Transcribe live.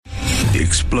The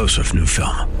explosive new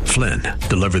film, Flynn,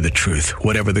 deliver the truth,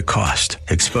 whatever the cost,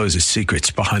 exposes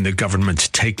secrets behind the government's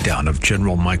takedown of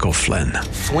General Michael Flynn.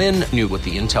 Flynn knew what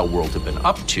the intel world had been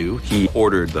up to. He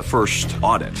ordered the first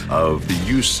audit of the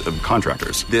use of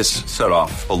contractors. This set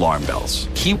off alarm bells.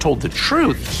 He told the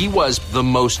truth. He was the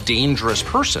most dangerous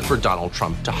person for Donald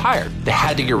Trump to hire. They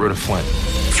had to get rid of Flynn.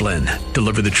 Flynn,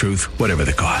 deliver the truth, whatever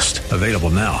the cost. Available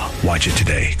now. Watch it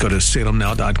today. Go to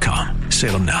salemnow.com.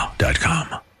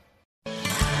 salemnow.com.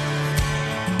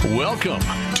 Welcome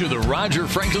to the Roger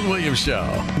Franklin Williams Show.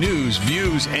 News,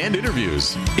 views, and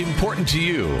interviews important to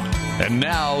you. And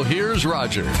now, here's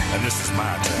Roger. And this is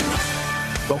my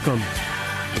turn. Welcome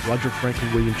to the Roger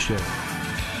Franklin Williams Show,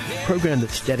 a program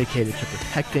that's dedicated to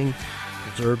protecting,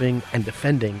 preserving, and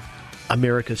defending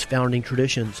America's founding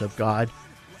traditions of God,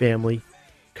 family,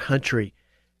 country.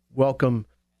 Welcome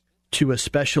to a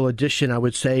special edition. I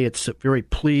would say it's very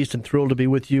pleased and thrilled to be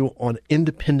with you on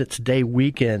Independence Day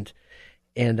weekend.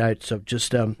 And it's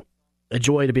just a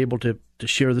joy to be able to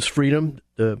share this freedom,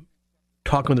 to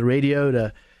talk on the radio,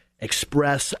 to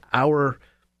express our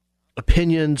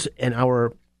opinions and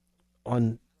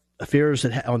on affairs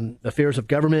of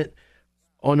government,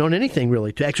 on anything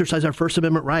really, to exercise our First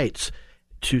Amendment rights,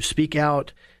 to speak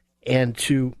out, and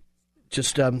to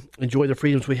just enjoy the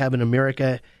freedoms we have in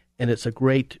America. And it's a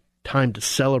great time to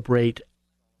celebrate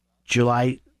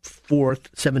July 4th,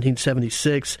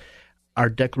 1776. Our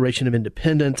Declaration of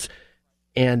Independence,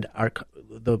 and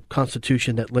the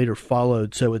Constitution that later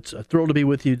followed. So it's a thrill to be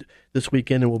with you this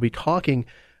weekend, and we'll be talking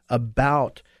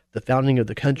about the founding of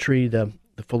the country, the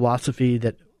philosophy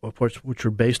that, of course, which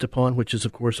we're based upon, which is,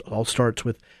 of course, all starts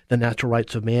with the natural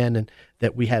rights of man, and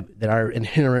that we have, that our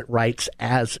inherent rights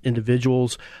as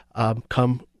individuals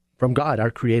come from God,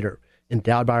 our Creator,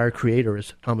 endowed by our Creator,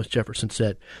 as Thomas Jefferson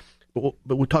said. But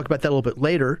we'll talk about that a little bit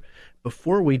later.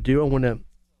 Before we do, I want to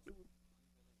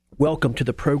welcome to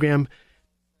the program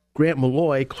Grant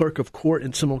Malloy, Clerk of Court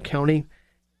in Seminole County,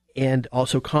 and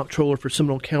also Comptroller for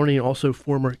Seminole County, and also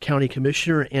former County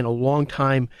Commissioner, and a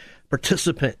longtime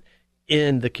participant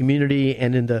in the community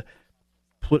and in the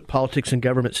politics and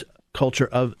government culture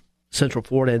of Central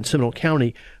Florida and Seminole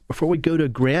County. Before we go to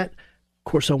Grant,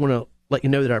 of course, I want to let you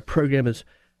know that our program is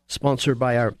sponsored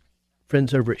by our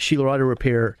friends over at Sheila Auto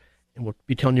Repair, and we'll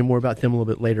be telling you more about them a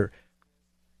little bit later.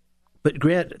 But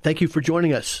Grant, thank you for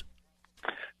joining us.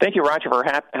 Thank you, Roger, for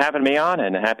having me on,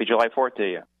 and happy July 4th to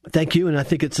you. Thank you, and I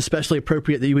think it's especially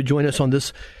appropriate that you would join us on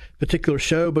this particular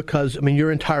show because, I mean,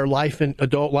 your entire life and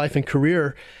adult life and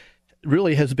career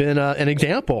really has been an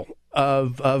example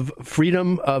of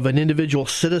freedom of an individual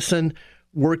citizen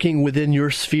working within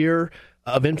your sphere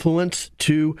of influence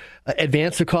to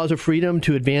advance the cause of freedom,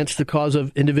 to advance the cause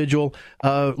of individual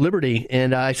liberty.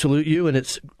 And I salute you, and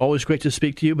it's always great to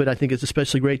speak to you, but I think it's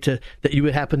especially great that you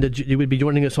would be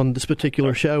joining us on this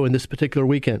particular show and this particular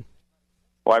weekend.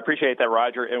 Well, I appreciate that,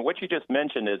 Roger. And what you just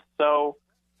mentioned is so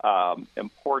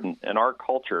important in our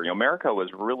culture. You know, America was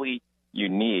really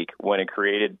unique when it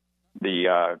created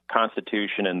the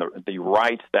Constitution and the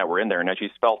rights that were in there. And as you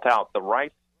spelt out, the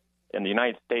rights in the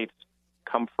United States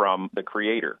come from the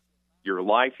Creator, your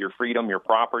life, your freedom, your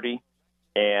property,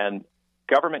 and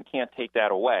government can't take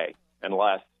that away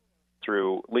unless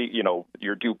through,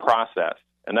 your due process.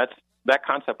 And that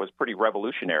concept was pretty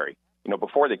revolutionary.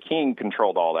 Before the king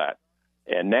controlled all that,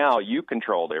 and now you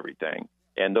controlled everything.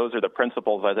 And those are the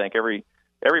principles I think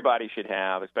everybody should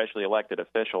have, especially elected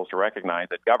officials, to recognize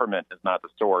that government is not the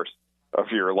source of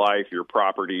your life, your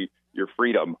property, your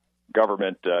freedom.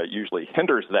 Government usually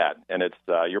hinders that, and it's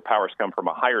your powers come from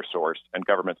a higher source, and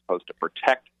government's supposed to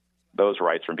protect those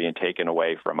rights from being taken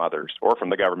away from others or from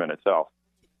the government itself.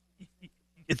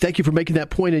 Thank you for making that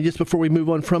point. And just before we move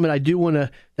on from it, I do want to,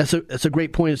 that's a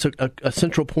great point. It's a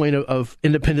central point of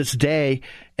Independence Day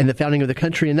and the founding of the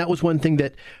country. And that was one thing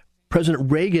that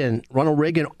Ronald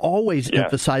Reagan always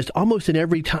emphasized almost in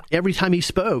every time he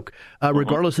spoke,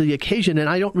 regardless of the occasion. And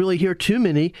I don't really hear too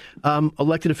many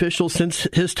elected officials since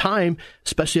his time,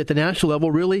 especially at the national level,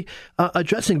 really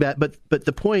addressing that. But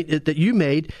the point that you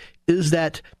made is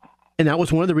that, and that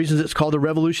was one of the reasons it's called the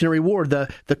Revolutionary War,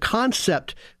 the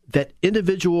concept that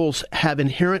individuals have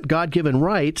inherent God-given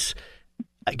rights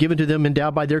given to them,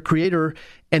 endowed by their Creator,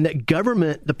 and that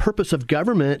government, the purpose of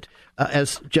government,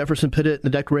 as Jefferson put it in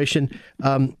the Declaration,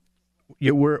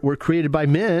 were created by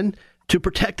men to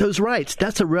protect those rights.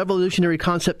 That's a revolutionary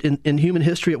concept in human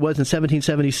history. It was in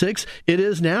 1776. It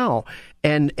is now.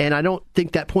 And I don't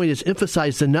think that point is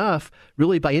emphasized enough,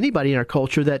 really, by anybody in our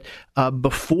culture, that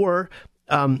before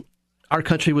our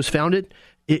country was founded,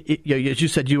 as you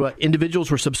said, individuals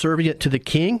were subservient to the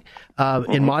king.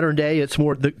 In modern day, it's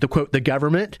more the quote the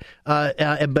government.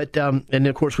 But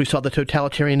of course, we saw the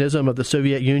totalitarianism of the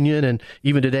Soviet Union, and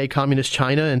even today, communist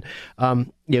China,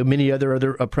 and many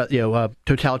other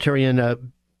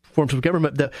totalitarian forms of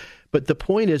government. But the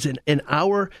point is, in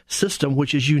our system,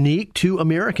 which is unique to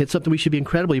America, it's something we should be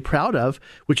incredibly proud of,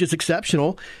 which is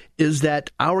exceptional, is that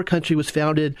our country was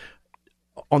founded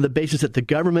on the basis that the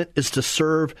government is to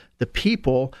serve the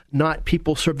people, not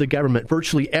people serve the government.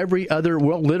 Virtually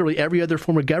literally every other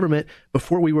form of government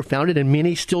before we were founded, and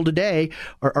many still today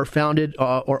are founded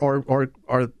or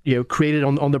created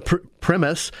on the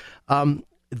premise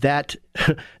that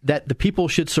the people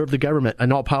should serve the government,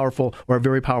 an all-powerful or a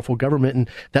very powerful government, and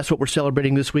that's what we're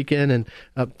celebrating this weekend. And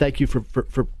thank you for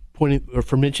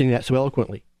mentioning that so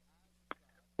eloquently.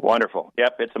 Wonderful.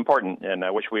 Yep, it's important, and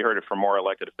I wish we heard it from more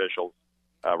elected officials.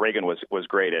 Reagan was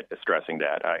great at stressing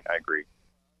that. I agree.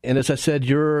 And as I said,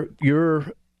 your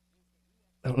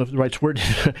I don't know if the right word,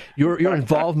 your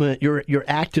involvement, your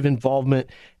active involvement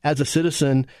as a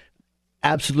citizen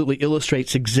absolutely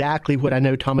illustrates exactly what I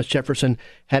know Thomas Jefferson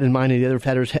had in mind and the other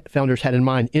founders had in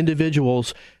mind.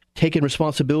 Individuals taking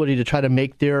responsibility to try to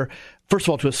make first of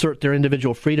all, to assert their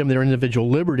individual freedom, their individual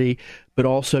liberty, but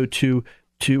also to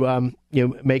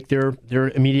make their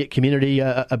immediate community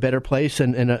a better place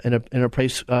and a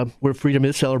place where freedom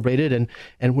is celebrated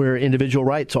and where individual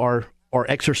rights are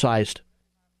exercised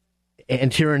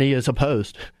and tyranny is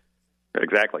opposed.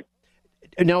 Exactly.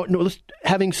 Now,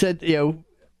 having said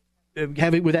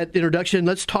with that introduction,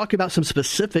 let's talk about some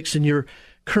specifics in your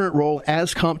current role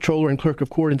as comptroller and clerk of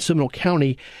court in Seminole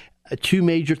County. Two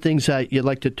major things you'd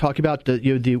like to talk about: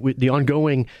 the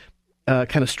ongoing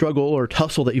kind of struggle or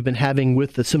tussle that you've been having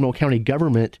with the Seminole County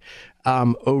government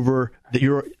over that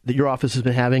your office has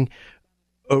been having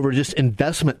over just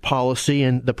investment policy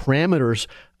and the parameters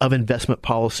of investment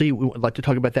policy. We would like to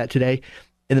talk about that today.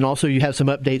 And then also you have some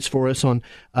updates for us on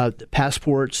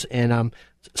passports and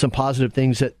some positive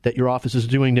things that your office is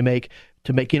doing to make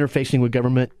interfacing with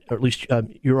government, or at least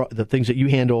the things that you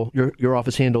handle, your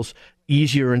office handles,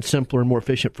 easier and simpler and more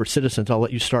efficient for citizens. I'll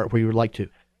let you start where you would like to.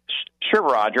 Sure,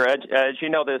 Roger. As you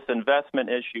know, this investment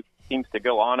issue seems to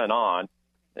go on,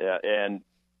 and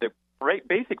the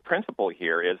basic principle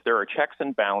here is there are checks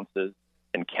and balances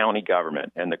in county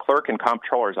government, and the clerk and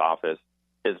comptroller's office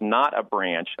is not a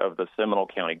branch of the Seminole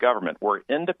County government. We're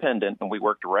independent, and we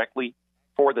work directly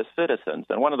for the citizens.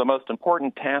 And one of the most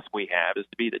important tasks we have is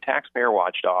to be the taxpayer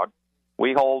watchdog.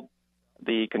 We hold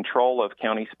the control of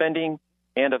county spending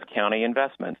and of county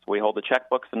investments. We hold the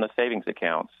checkbooks and the savings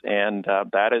accounts, and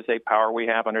that is a power we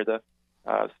have under the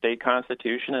state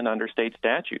constitution and under state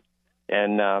statute.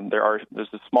 And there's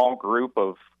a small group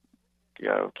of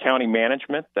county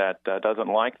management that doesn't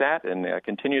like that and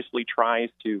continuously tries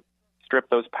to strip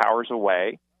those powers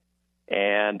away.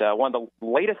 And one of the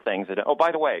latest things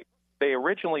by the way, they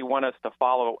originally want us to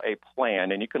follow a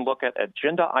plan, and you can look at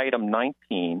Agenda Item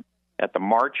 19 at the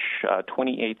March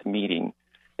 28th meeting.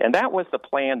 And that was the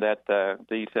plan that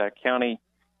these county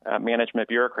management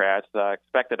bureaucrats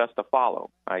expected us to follow.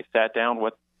 I sat down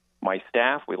with my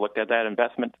staff. We looked at that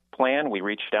investment plan. We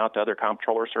reached out to other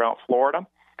comptrollers throughout Florida,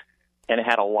 and it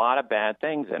had a lot of bad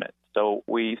things in it. So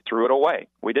we threw it away.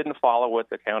 We didn't follow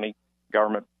what the county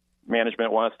government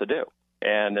management wanted us to do.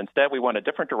 And instead, we went a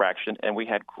different direction, and we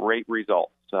had great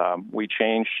results. We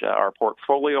changed our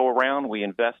portfolio around. We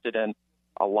invested in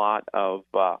a lot of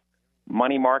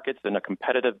money markets and a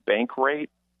competitive bank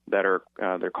rate that are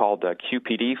they're called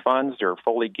QPD funds. They're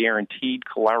fully guaranteed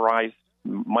collateralized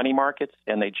money markets,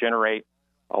 and they generate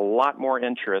a lot more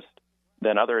interest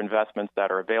than other investments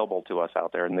that are available to us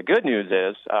out there. And the good news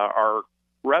is our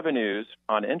revenues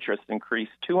on interest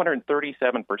increased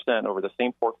 237% over the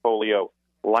same portfolio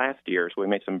last year. So we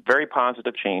made some very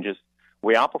positive changes.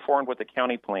 We outperformed what the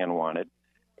county plan wanted,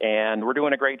 and we're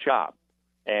doing a great job.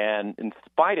 And in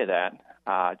spite of that,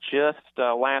 just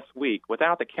last week,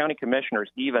 without the county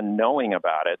commissioners even knowing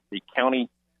about it, the county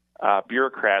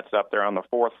bureaucrats up there on the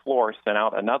fourth floor sent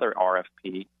out another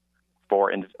RFP for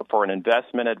an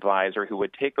investment advisor who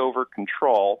would take over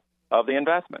control of the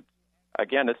investment.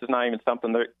 Again, this is not even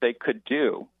something that they could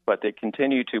do, but they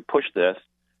continue to push this.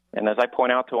 And as I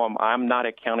point out to them, I'm not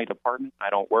a county department. I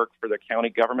don't work for the county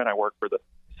government. I work for the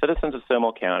citizens of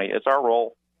Seminole County. It's our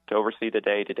role to oversee the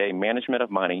day-to-day management of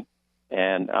money,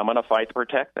 and I'm going to fight to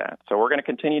protect that. So we're going to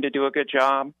continue to do a good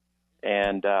job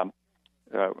and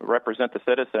represent the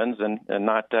citizens and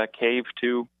not cave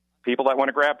to people that want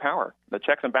to grab power. The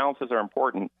checks and balances are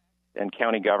important in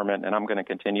county government, and I'm going to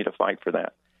continue to fight for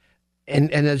that.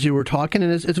 And as you were talking,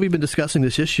 and as we've been discussing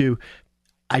this issue,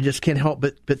 I just can't help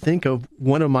but think of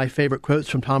one of my favorite quotes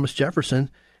from Thomas Jefferson,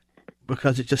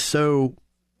 because it's just so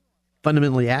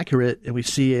fundamentally accurate, and we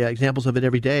see examples of it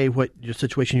every day. What your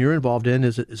situation you're involved in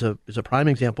is a prime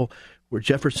example, where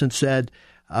Jefferson said,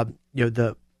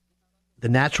 the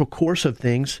natural course of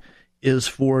things is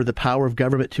for the power of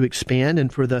government to expand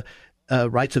and for the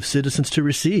rights of citizens to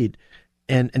recede.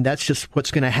 And that's just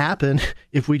what's going to happen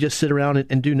if we just sit around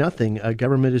and do nothing.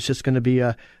 Government is just going to be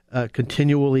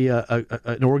continually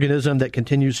an organism that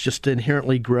continues just to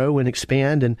inherently grow and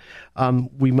expand. And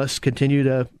we must continue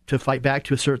to fight back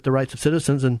to assert the rights of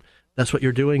citizens. And that's what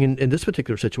you're doing in this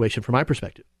particular situation, from my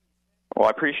perspective. Well, I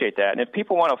appreciate that. And if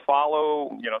people want to follow,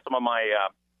 some of my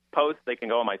posts, they can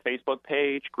go on my Facebook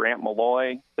page, Grant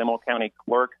Malloy, Seminole County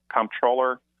Clerk,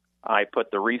 Comptroller. I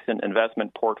put the recent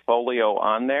investment portfolio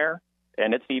on there,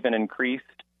 and it's even increased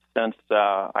since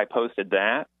I posted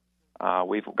that.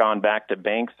 We've gone back to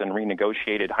banks and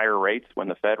renegotiated higher rates when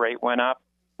the Fed rate went up.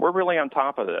 We're really on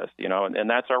top of this, and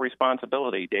that's our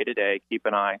responsibility day to day, keep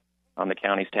an eye on the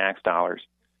county's tax dollars.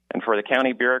 And for the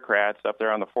county bureaucrats up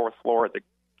there on the fourth floor at the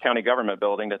county government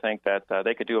building to think that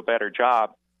they could do a better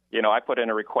job, I put in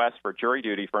a request for jury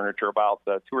duty furniture about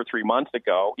 2 or 3 months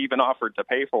ago, even offered to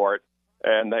pay for it,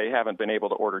 and they haven't been able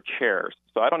to order chairs.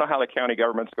 So I don't know how the county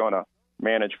government's going to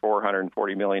manage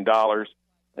 $440 million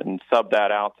and sub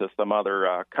that out to some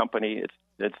other company.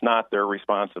 It's not their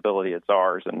responsibility, it's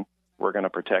ours, and we're going to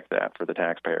protect that for the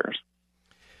taxpayers.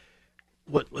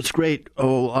 What's great.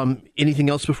 Anything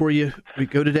else before we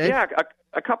go today? Yeah,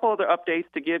 a couple other updates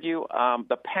to give you.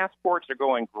 The passports are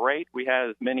going great. We had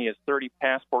as many as 30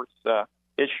 passports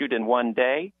issued in one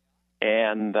day,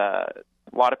 and a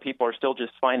lot of people are still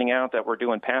just finding out that we're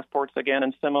doing passports again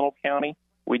in Seminole County.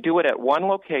 We do it at one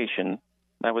location.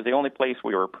 That was the only place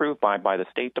we were approved by the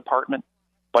State Department,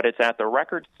 but it's at the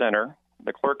Record Center,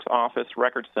 the Clerk's Office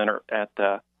Record Center at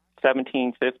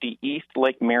 1750 East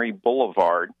Lake Mary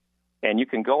Boulevard. And you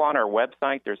can go on our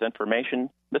website. There's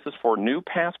information. This is for new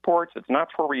passports. It's not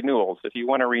for renewals. If you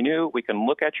want to renew, we can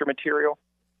look at your material,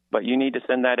 but you need to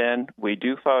send that in. We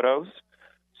do photos,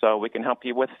 so we can help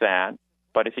you with that.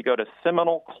 But if you go to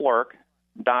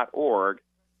SeminoleClerk.org,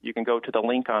 you can go to the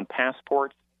link on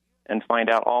passports and find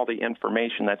out all the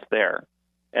information that's there.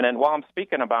 And then while I'm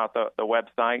speaking about the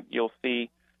website, you'll see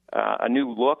a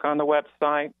new look on the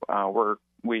website.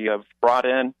 We have brought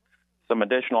in some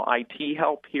additional IT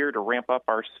help here to ramp up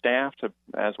our staff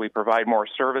as we provide more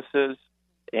services.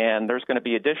 And there's going to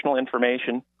be additional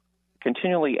information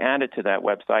continually added to that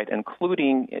website,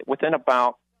 including within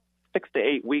about 6 to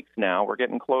 8 weeks now, we're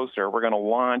getting closer, we're going to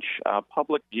launch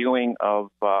public viewing of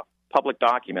public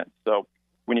documents. So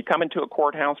when you come into a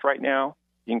courthouse right now,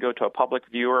 you can go to a public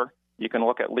viewer, you can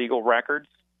look at legal records.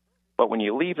 But when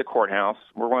you leave the courthouse,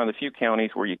 we're one of the few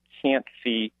counties where you can't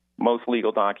see most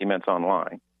legal documents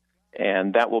online.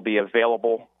 And that will be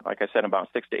available, like I said, in about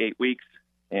 6 to 8 weeks.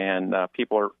 And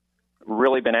people are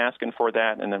really been asking for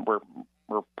that, and then we're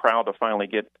proud to finally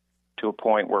get to a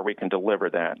point where we can deliver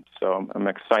that. So I'm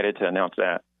excited to announce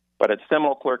that. But it's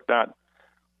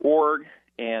SeminoleClerk.org,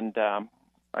 and I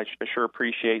sure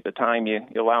appreciate the time you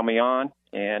allow me on.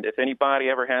 And if anybody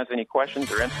ever has any questions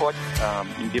or input,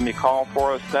 you can give me a call,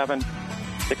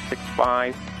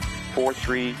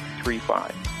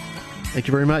 407-665-4335. Thank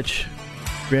you very much.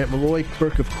 Grant Malloy,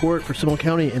 Clerk of Court for Seminole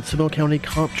County and Seminole County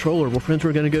Comptroller. Well, friends,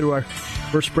 we're going to go to our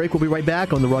first break. We'll be right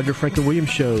back on the Roger Franklin Williams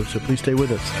Show, so please stay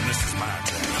with us. And this is my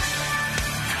turn.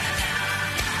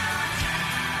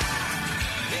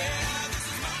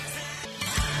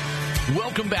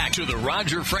 Welcome back to the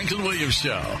Roger Franklin Williams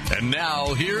Show. And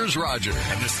now, here's Roger.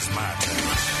 And this is my turn.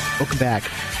 Welcome back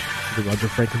to the Roger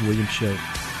Franklin Williams Show.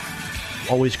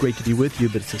 Always great to be with you,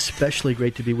 but it's especially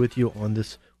great to be with you on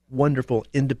this wonderful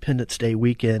Independence Day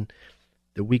weekend,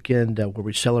 the weekend where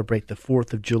we celebrate the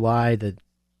 4th of July, the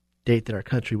date that our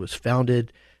country was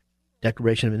founded.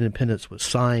 Declaration of Independence was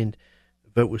signed.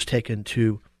 The vote was taken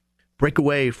to break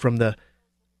away from the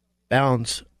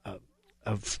bounds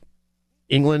of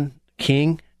England,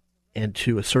 King, and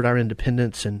to assert our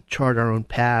independence and chart our own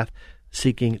path,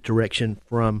 seeking direction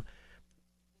from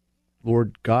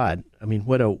Lord God. I mean,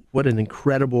 what an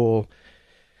incredible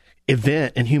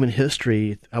event in human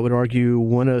history. I would argue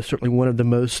certainly one of the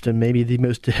most, and maybe the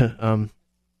most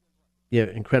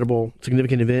incredible,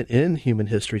 significant event in human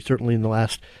history, certainly in the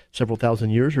last several thousand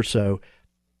years or so.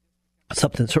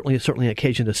 Certainly an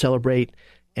occasion to celebrate,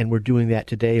 and we're doing that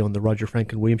today on the Roger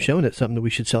Franklin Williams Show, and it's something that we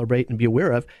should celebrate and be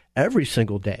aware of every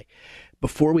single day.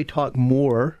 Before we talk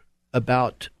more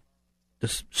about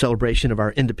the celebration of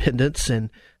our independence and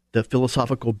the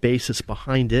philosophical basis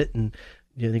behind it, and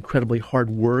the incredibly hard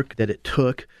work that it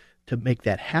took to make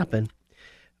that happen,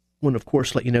 want to, of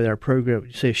course, let you know that our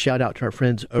program, say a shout out to our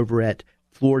friends over at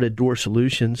Florida Door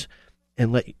Solutions,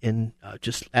 and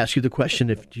just ask you the question,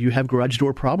 do you have garage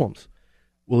door problems?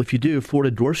 Well, if you do,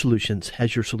 Florida Door Solutions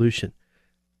has your solution.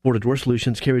 Florida Door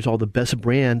Solutions carries all the best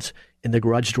brands in the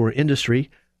garage door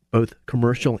industry, both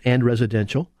commercial and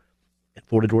residential. And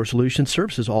Florida Door Solutions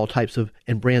services all types of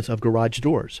and brands of garage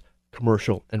doors,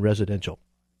 commercial and residential.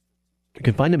 You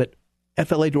can find them at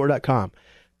fladoor.com.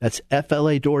 That's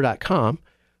fladoor.com,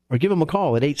 or give them a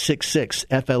call at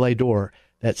 866-FLA-DOOR.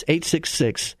 That's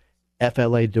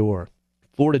 866-FLA-DOOR.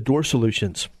 Florida Door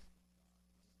Solutions,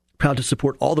 proud to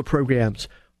support all the programs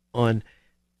on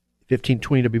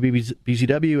 1520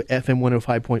 WBZW, FM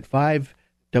 105.5,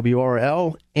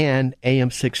 WRL, and AM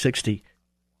 660,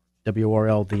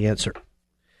 WRL, The Answer.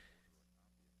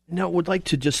 Now, I would like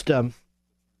to just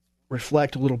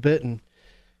reflect a little bit and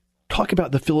talk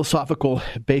about the philosophical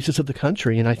basis of the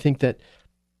country. And I think that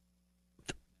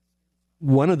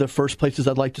one of the first places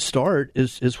I'd like to start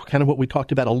is kind of what we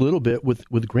talked about a little bit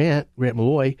with Grant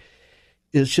Malloy,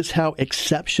 is just how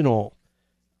exceptional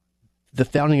the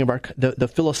founding of the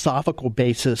philosophical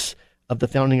basis of the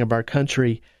founding of our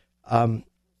country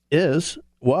was,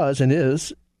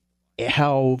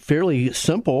 how fairly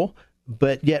simple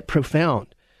but yet profound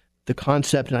the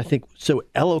concept, and I think so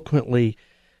eloquently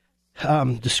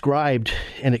described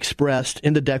and expressed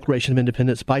in the Declaration of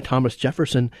Independence by Thomas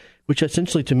Jefferson, which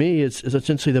essentially to me is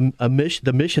essentially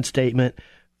the mission statement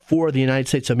for the United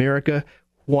States of America,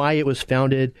 why it was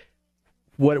founded,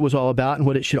 what it was all about, and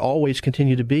what it should always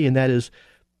continue to be. And that is,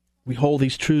 we hold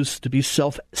these truths to be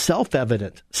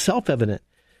self-evident,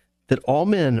 that all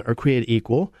men are created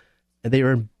equal, and they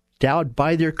are endowed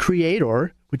by their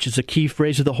Creator, which is a key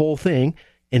phrase of the whole thing,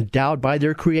 endowed by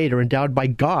their Creator, endowed by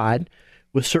God,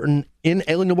 with certain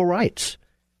inalienable rights,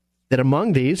 that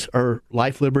among these are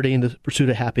life, liberty, and the pursuit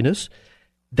of happiness,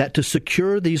 that to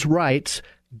secure these rights,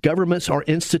 governments are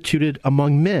instituted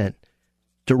among men,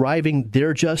 deriving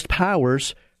their just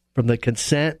powers from the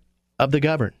consent of the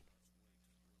governed.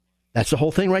 That's the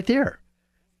whole thing right there.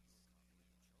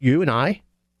 You and I,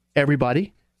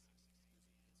 everybody,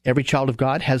 every child of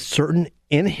God has certain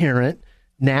inherent,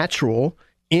 natural,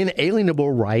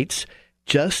 inalienable rights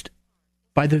just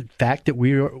by the fact that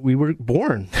we were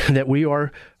born, that we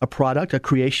are a product, a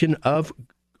creation of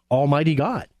Almighty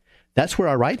God. That's where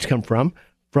our rights come from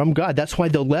God. That's why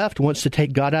the left wants to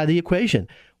take God out of the equation.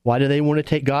 Why do they want to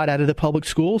take God out of the public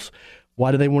schools?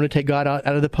 Why do they want to take God out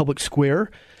of the public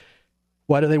square?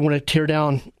 Why do they want to tear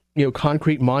down,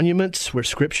 concrete monuments where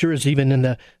Scripture is even in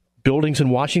the buildings in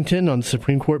Washington, on the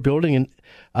Supreme Court building, and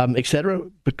et cetera?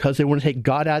 Because they want to take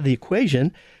God out of the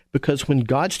equation. Because when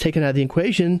God's taken out of the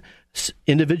equation,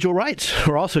 individual rights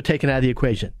are also taken out of the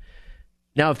equation.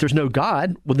 Now, if there's no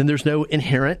God, well, then there's no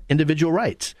inherent individual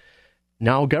rights.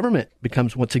 Now government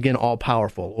becomes, once again,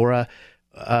 all-powerful, or a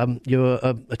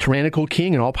tyrannical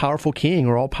king, an all-powerful king,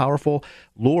 or all-powerful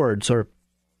lords, or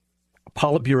a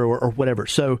Politburo, or whatever.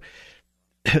 So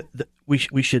we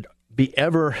should be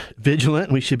ever vigilant,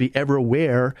 and we should be ever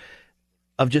aware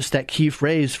of just that key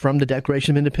phrase from the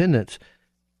Declaration of Independence.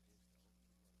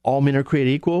 All men are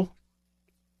created equal,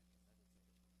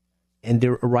 and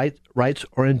their rights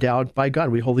are endowed by God.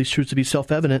 We hold these truths to be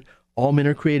self-evident. All men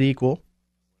are created equal,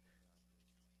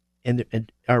 and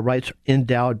our rights are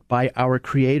endowed by our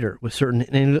Creator with certain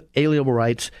inalienable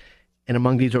rights, and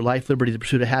among these are life, liberty, the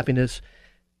pursuit of happiness.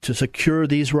 To secure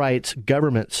these rights,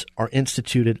 governments are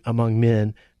instituted among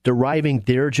men, deriving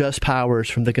their just powers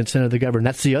from the consent of the governed.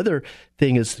 That's the other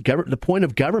thing, is the point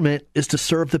of government is to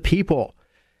serve the people.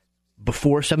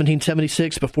 Before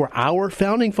 1776, before our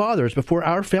founding fathers, before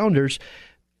our founders,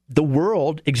 the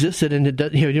world existed, and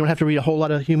you don't have to read a whole lot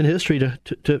of human history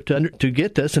to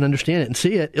get this and understand it and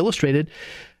see it illustrated.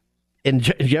 And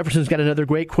Jefferson's got another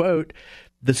great quote.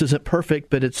 This isn't perfect,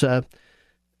 but it's a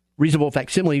reasonable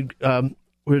facsimile.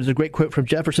 There's a great quote from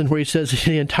Jefferson where he says,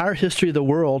 the entire history of the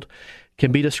world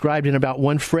can be described in about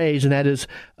one phrase, and that is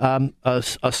a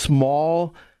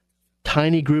small,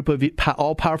 tiny group of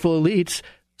all-powerful elites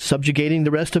subjugating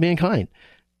the rest of mankind.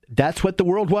 That's what the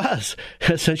world was,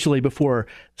 essentially, before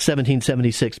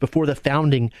 1776, before the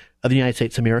founding of the United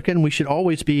States of America. And we should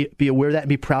always be aware of that and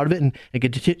be proud of it, and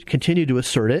continue to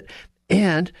assert it,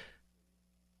 and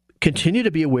continue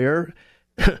to be aware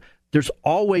there's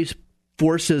always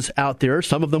forces out there,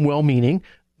 some of them well-meaning,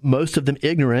 most of them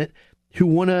ignorant, who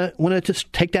want to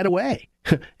just take that away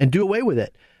and do away with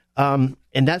it. And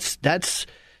that's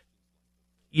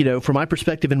from my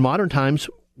perspective in modern times,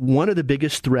 one of the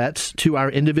biggest threats to our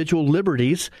individual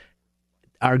liberties,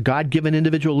 our God-given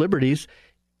individual liberties,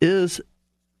 is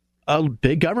a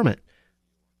big government.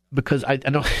 because I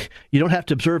don't, you don't have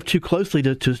to observe too closely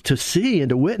to see and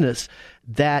to witness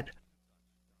that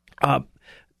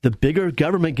the bigger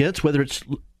government gets, whether it's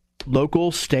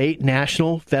local, state,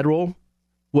 national, federal,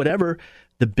 whatever,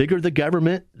 the bigger the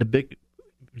government,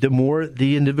 the more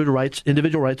the individual rights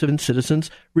of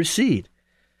citizens recede.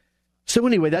 So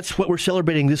anyway, that's what we're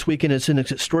celebrating this weekend. It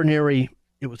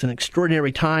was an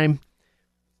extraordinary time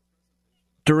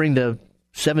during the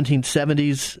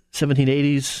 1770s,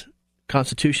 1780s.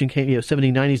 Constitution came,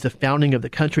 1790s, the founding of the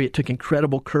country. It took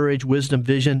incredible courage, wisdom,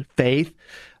 vision, faith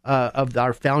of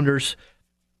our founders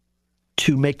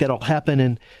to make that all happen.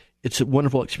 And it's a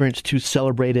wonderful experience to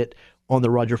celebrate it on the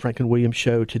Roger Franklin Williams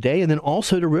Show today. And then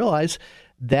also to realize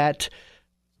that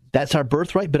that's our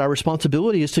birthright, but our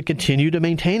responsibility is to continue to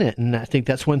maintain it. And I think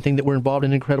that's one thing that we're involved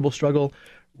in an incredible struggle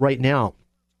right now.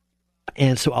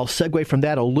 And so I'll segue from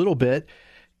that a little bit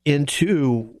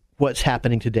into what's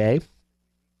happening today.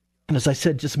 And as I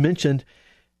just mentioned,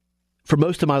 for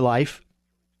most of my life,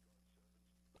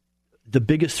 the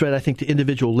biggest threat, I think, to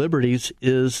individual liberties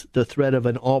is the threat of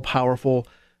an all-powerful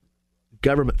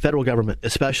government, federal government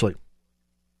especially.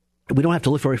 We don't have to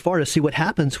look very far to see what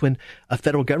happens when a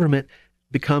federal government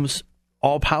becomes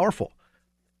all-powerful.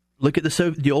 Look at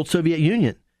the old Soviet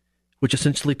Union, which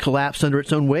essentially collapsed under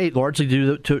its own weight, largely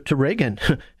due to Reagan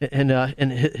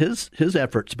and his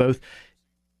efforts, both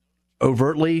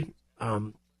overtly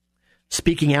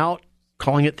speaking out,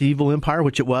 calling it the evil empire,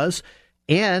 which it was,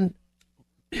 and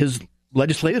his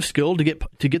legislative skill to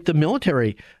get the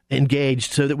military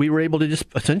engaged so that we were able to just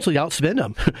essentially outspend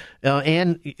them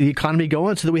and the economy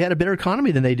going so that we had a better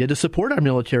economy than they did to support our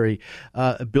military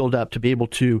build up to be able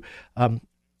to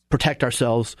protect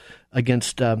ourselves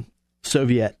against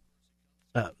Soviet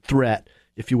threat,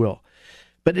 if you will.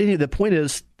 But anyway, the point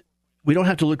is we don't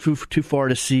have to look too far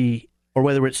to see, or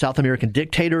whether it's South American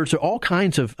dictators or all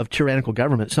kinds of tyrannical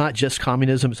governments. It's not just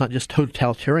communism. It's not just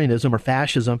totalitarianism or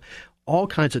fascism. All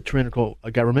kinds of tyrannical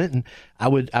government. And I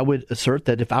would assert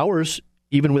that if ours,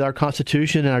 even with our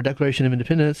Constitution and our Declaration of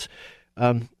Independence,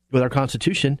 with our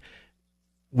Constitution,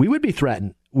 we would be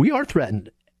threatened. We are threatened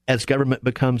as government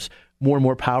becomes more and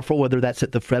more powerful, whether that's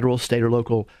at the federal, state, or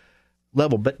local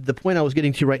level. But the point I was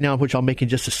getting to right now, which I'll make in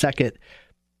just a second,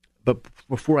 but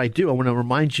before I do, I want to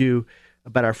remind you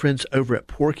about our friends over at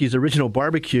Porky's Original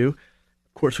Barbecue.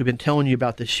 Of course, we've been telling you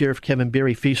about the Sheriff Kevin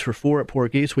Berry Feast for 4 at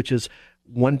Porky's, which is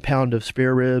 1 pound of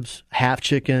spare ribs, half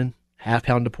chicken, half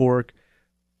pound of pork,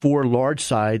 4 large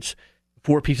sides,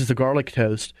 4 pieces of garlic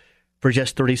toast for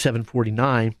just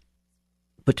 $37.49.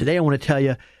 But today I want to tell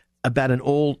you about an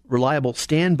old, reliable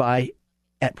standby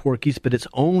at Porky's, but it's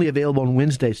only available on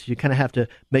Wednesdays, so you kind of have to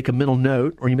make a mental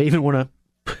note, or you may even want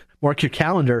to mark your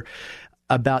calendar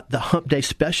about the Hump Day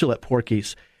Special at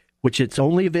Porky's, which it's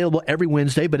only available every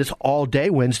Wednesday, but it's all day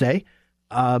Wednesday,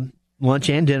 lunch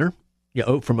and dinner,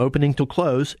 from opening till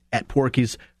close at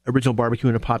Porky's Original Barbecue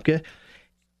in Apopka.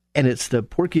 And it's the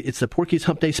Porky's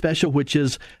Hump Day Special, which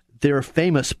is their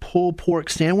famous pulled pork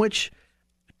sandwich,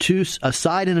 a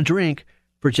side and a drink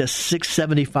for just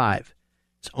 $6.75.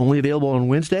 It's only available on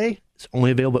Wednesday. It's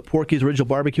only available at Porky's Original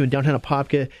Barbecue in downtown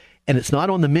Apopka, and it's not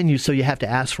on the menu, so you have to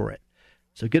ask for it.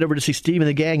 So get over to see Steve and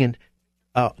the gang and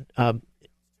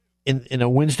in a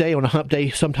Wednesday on a Hump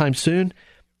Day sometime soon,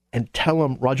 and tell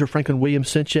them Roger Franklin Williams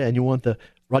sent you, and you want the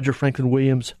Roger Franklin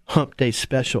Williams Hump Day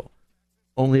Special.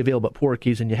 Only available at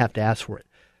Porky's, and you have to ask for it.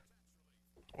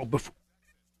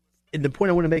 And the point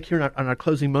I want to make here on our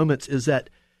closing moments is that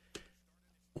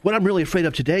what I'm really afraid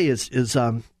of today is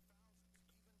the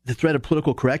threat of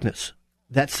political correctness.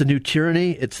 That's the new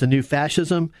tyranny. It's the new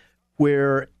fascism,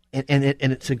 where and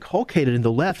it's inculcated in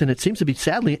the left, and it seems to be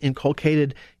sadly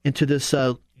inculcated into this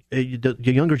the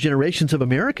younger generations of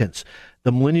Americans,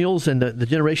 the millennials and the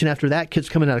generation after that, kids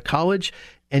coming out of college.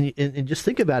 And just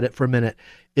think about it for a minute.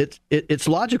 It's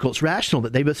logical, it's rational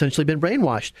that they've essentially been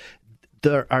brainwashed.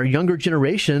 Our younger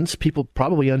generations, people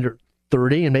probably under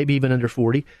 30 and maybe even under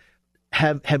 40,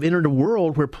 have entered a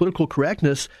world where political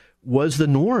correctness was the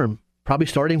norm, probably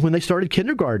starting when they started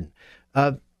kindergarten,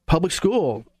 public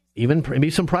school, even maybe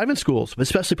some private schools, but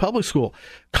especially public school,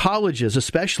 colleges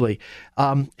especially,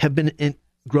 have been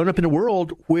grown up in a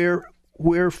world where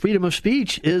freedom of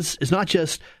speech is not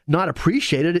just not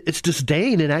appreciated, it's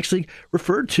disdained and actually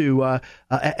referred to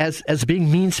as being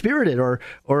mean-spirited or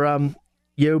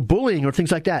bullying or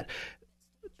things like that.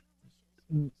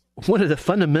 One of the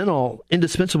fundamental,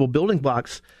 indispensable building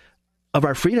blocks of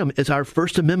our freedom is our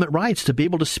First Amendment rights to be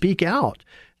able to speak out.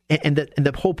 And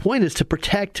the whole point is to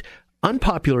protect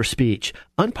unpopular speech,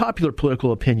 unpopular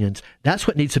political opinions. That's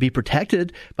what needs to be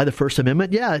protected by the First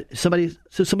Amendment. Yeah, somebody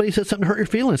says something to hurt your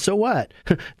feelings. So what?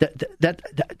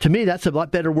 that to me, that's a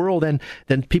lot better world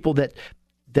than people that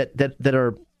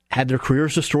are had their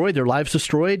careers destroyed, their lives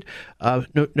destroyed.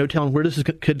 No telling where this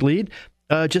could lead.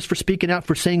 Just for speaking out,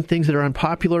 for saying things that are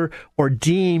unpopular or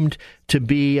deemed to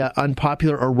be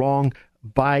unpopular or wrong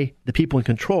by the people in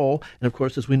control. And of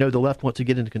course, as we know, the left wants to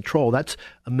get into control. That's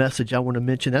a message I want to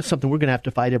mention. That's something we're going to have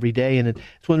to fight every day. And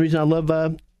it's one reason I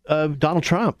love Donald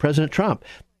Trump, President Trump.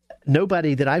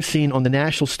 Nobody that I've seen on the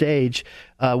national stage,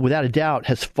 without a doubt,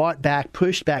 has fought back,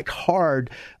 pushed back hard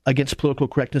against political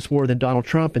correctness more than Donald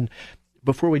Trump. And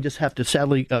before we just have to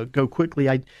sadly go quickly,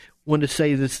 I want to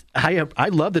say this. I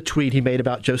love the tweet he made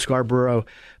about Joe Scarborough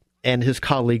and his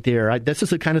colleague there. This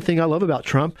is the kind of thing I love about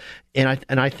Trump, and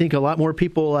I think a lot more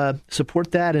people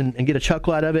support that and get a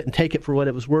chuckle out of it and take it for what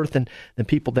it was worth than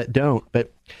people that don't.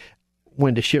 But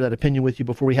wanted to share that opinion with you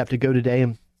before we have to go today.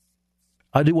 And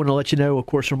I do want to let you know, of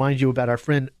course, remind you about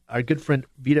our good friend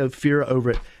Vito Fira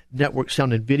over at Network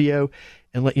Sound and Video,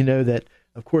 and let you know that,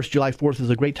 of course, July 4th is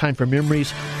a great time for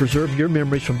memories. Preserve your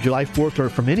memories from July 4th or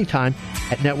from any time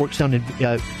at Network Sound and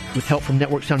with help from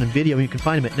Network Sound and Video. You can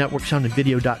find them at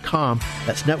networksoundandvideo.com.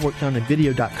 That's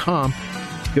networksoundandvideo.com.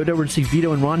 Go over and see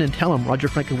Vito and Ron and tell them Roger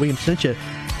Franklin Williams sent you.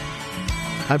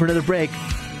 Time for another break.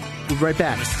 We'll be right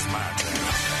back. This is my turn.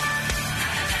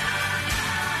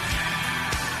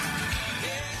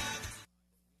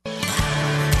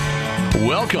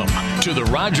 Welcome to the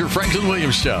Roger Franklin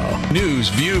Williams Show. News,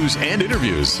 views, and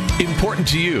interviews important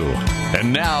to you.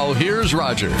 And now, here's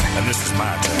Roger. And this is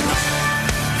my turn.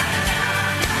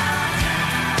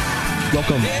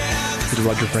 Welcome to the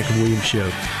Roger Franklin Williams Show,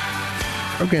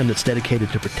 a program that's dedicated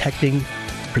to protecting,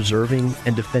 preserving,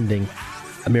 and defending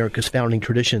America's founding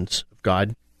traditions of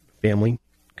God, family,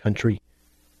 country.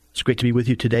 It's great to be with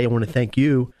you today. I want to thank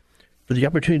you for the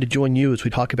opportunity to join you as we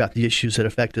talk about the issues that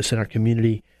affect us in our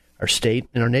community, our state,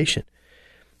 and our nation.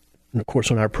 And of course,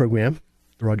 on our program,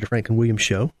 the Roger Franklin Williams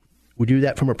Show, we do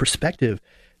that from a perspective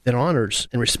that honors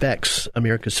and respects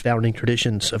America's founding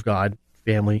traditions of God,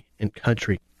 family, and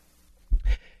country.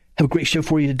 Have a great show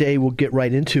for you today. We'll get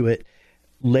right into it.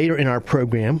 Later in our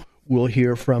program, we'll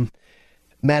hear from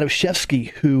Matt Olszewski,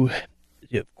 who,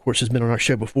 of course, has been on our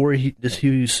show before.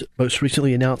 He's most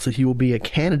recently announced that he will be a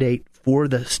candidate for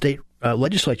the state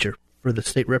legislature, for the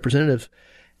state representative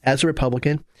as a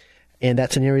Republican. And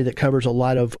that's an area that covers a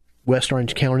lot of West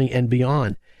Orange County and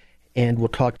beyond. And we'll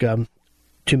talk to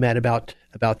Matt about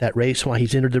that race, why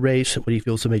he's entered the race, what he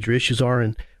feels the major issues are,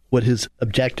 and what his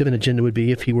objective and agenda would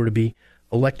be if he were to be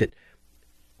elected.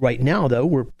 Right now, though,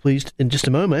 we're pleased in just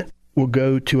a moment, we'll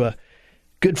go to a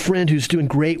good friend who's doing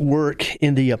great work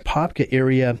in the Apopka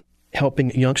area,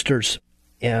 helping youngsters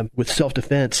with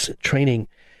self-defense training.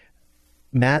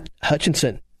 Matt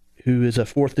Hutchinson, who is a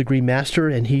fourth-degree master,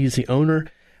 and he's the owner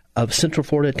of Central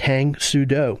Florida Tang Soo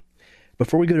Do.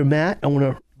 Before we go to Matt, I want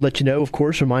to let you know, of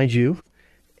course, remind you,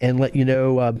 and let you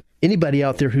know anybody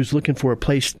out there who's looking for a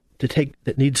place to take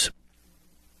that needs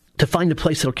to find a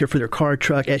place that'll care for their car,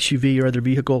 truck, SUV, or other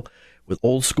vehicle with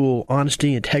old school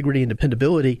honesty, integrity, and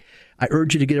dependability. I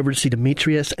urge you to get over to see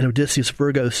Demetrius and Odysseus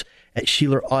Virgos at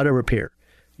Sheeler Auto Repair.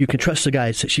 You can trust the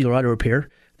guys at Sheeler Auto Repair.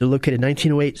 They're located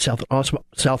 1908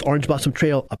 South Orange Blossom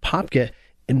Trail, Apopka,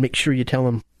 and make sure you tell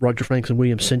them Roger Franklin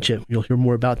Williams sent you. You'll hear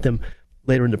more about them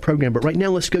later in the program. But right now,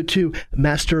 let's go to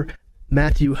Master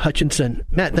Matthew Hutchinson.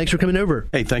 Matt, thanks for coming over.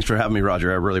 Hey, thanks for having me,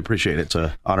 Roger. I really appreciate it. It's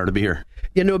an honor to be here.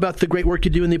 You know about the great work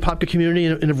you do in the Apopka community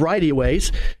in a variety of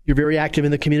ways. You're very active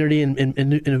in the community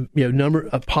in a number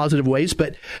of positive ways.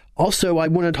 But also, I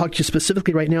want to talk to you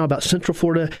specifically right now about Central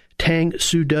Florida Tang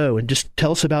Soo Do, and just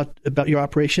tell us about your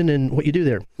operation and what you do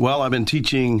there. Well, I've been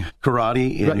teaching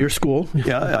karate at your school.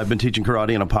 Yeah, I've been teaching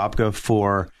karate in Apopka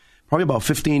for probably about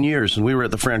 15 years, and we were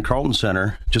at the Fran Carlton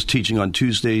Center just teaching on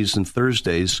Tuesdays and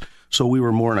Thursdays. So we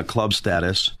were more in a club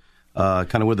status,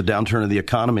 kind of with the downturn of the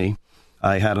economy.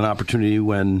 I had an opportunity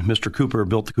when Mr. Cooper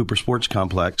built the Cooper Sports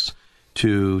Complex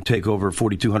to take over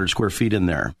 4,200 square feet in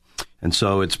there. And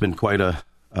so it's been quite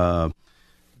a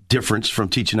difference from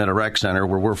teaching at a rec center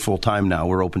where we're full-time now.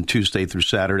 We're open Tuesday through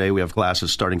Saturday. We have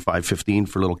classes starting 5:15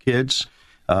 for little kids,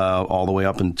 all the way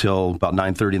up until about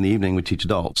 9:30 in the evening. We teach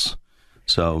adults.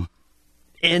 So...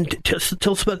 And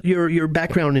tell us about your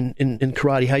background in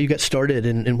karate, how you got started,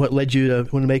 and what led you to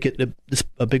want to make it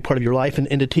a big part of your life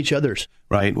and to teach others.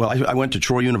 Right. Well, I went to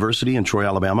Troy University in Troy,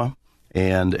 Alabama,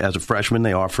 and as a freshman,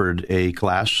 they offered a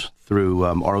class through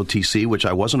ROTC, which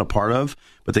I wasn't a part of,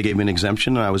 but they gave me an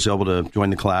exemption, and I was able to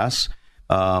join the class.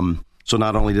 So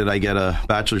not only did I get a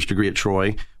bachelor's degree at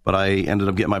Troy, but I ended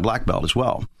up getting my black belt as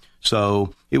well.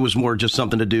 So it was more just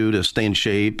something to do to stay in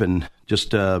shape and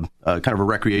just kind of a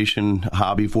recreation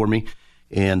hobby for me.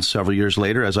 And several years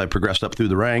later, as I progressed up through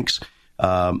the ranks,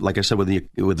 like I said, with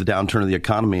the downturn of the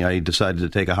economy, I decided to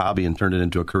take a hobby and turn it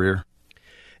into a career.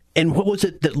 And what was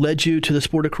it that led you to the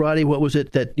sport of karate? What was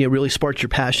it that really sparked your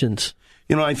passions?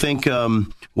 I think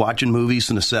watching movies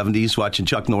in the 70s, watching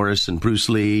Chuck Norris and Bruce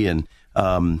Lee, and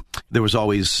there was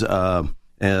always a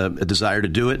desire to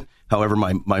do it. However,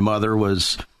 my mother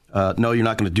was, no, you're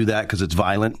not going to do that because it's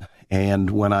violent. And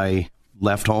when I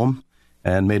left home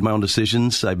and made my own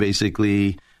decisions, I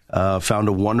basically found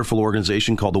a wonderful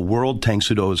organization called the World Tang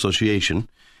Soo Do Association,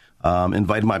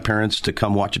 invited my parents to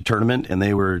come watch a tournament, and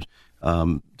they were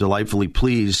delightfully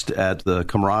pleased at the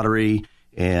camaraderie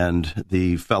and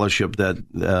the fellowship that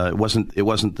it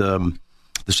wasn't the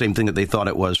same thing that they thought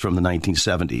it was from the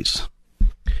 1970s.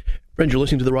 Friends, you're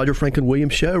listening to the Roger Franklin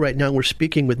Williams Show. Right now we're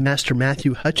speaking with Master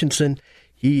Matthew Hutchinson.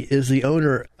 He is the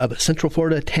owner of Central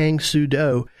Florida Tang Soo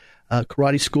Do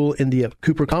Karate School in the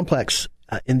Cooper Complex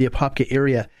in the Apopka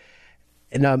area.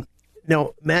 And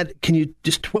now, Matt,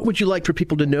 what would you like for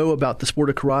people to know about the sport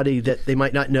of karate that they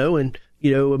might not know, and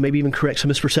maybe even correct some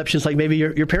misperceptions like maybe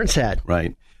your parents had?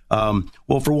 Right.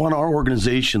 Well, for one, our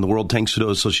organization, the World Tang Soo Do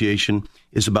Association,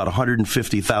 is about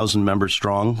 150,000 members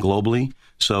strong globally.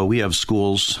 So we have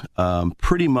schools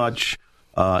pretty much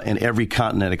in every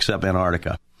continent except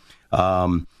Antarctica.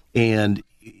 And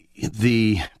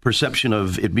the perception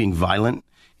of it being violent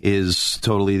is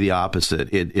totally the opposite.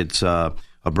 It's a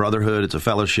brotherhood, it's a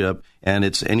fellowship, and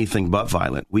it's anything but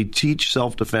violent. We teach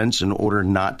self-defense in order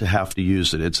not to have to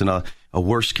use it. It's in a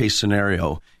worst-case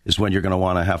scenario is when you're going to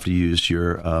want to have to use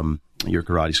your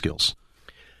karate skills.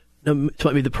 Now, it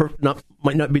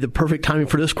might not be the perfect timing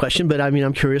for this question, but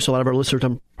I'm curious. A lot of our listeners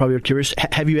probably are curious.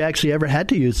 Have you actually ever had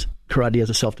to use karate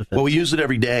as a self-defense? Well, we use it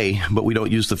every day, but we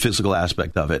don't use the physical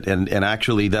aspect of it. And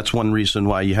actually, that's one reason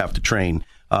why you have to train,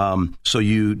 so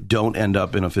you don't end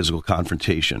up in a physical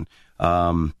confrontation.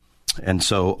 And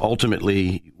so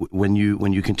ultimately, when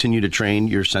you continue to train,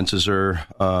 your senses are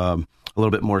a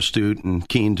little bit more astute and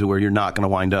keen to where you're not going to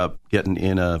wind up getting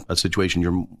in a situation.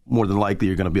 You're more than likely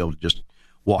you're going to be able to just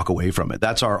walk away from it.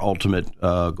 That's our ultimate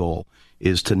goal,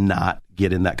 is to not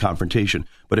get in that confrontation.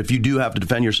 But if you do have to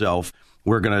defend yourself,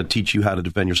 we're going to teach you how to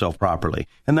defend yourself properly.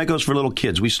 And that goes for little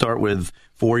kids. We start with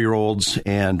 4-year-olds,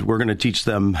 and we're going to teach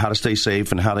them how to stay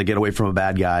safe and how to get away from a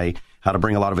bad guy, how to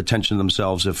bring a lot of attention to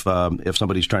themselves if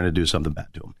somebody's trying to do something bad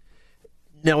to them.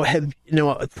 Now,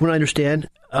 from what I understand,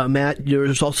 Matt,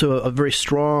 there's also a very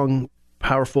strong,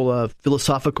 powerful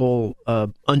philosophical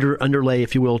underlay,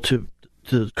 if you will, to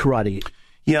karate.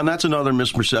 Yeah, and that's another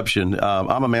misperception.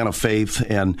 I'm a man of faith,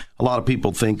 and a lot of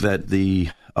people think that the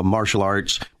martial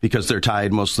arts, because they're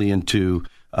tied mostly into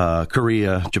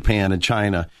Korea, Japan, and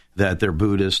China, that they're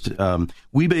Buddhist.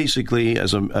 We basically,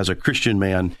 as a Christian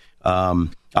man, I'm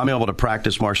able to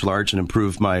practice martial arts and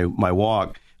improve my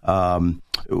walk.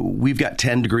 We've got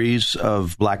 10 degrees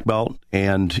of black belt,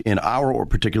 and in our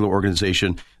particular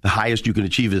organization, the highest you can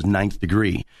achieve is 9th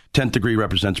degree. 10th degree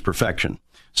represents perfection.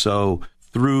 So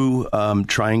through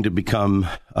trying to become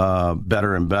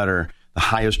better and better, the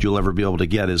highest you'll ever be able to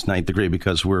get is 9th degree,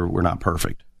 because we're not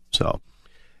perfect. So,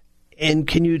 and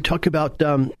can you talk about?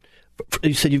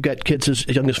 You said you've got kids as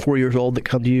young as 4 years old that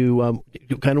come to you.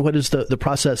 Kind of what is the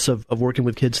process of working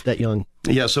with kids that young?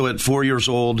 Yeah, so at 4 years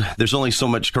old, there's only so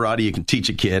much karate you can teach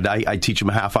a kid. I teach them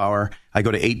a half hour. I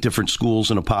go to 8 different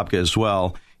schools in Apopka as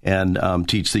well and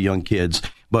teach the young kids.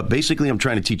 But basically, I'm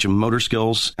trying to teach them motor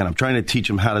skills, and I'm trying to teach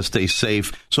them how to stay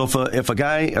safe. So if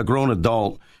a grown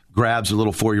adult, grabs a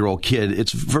little 4-year-old kid,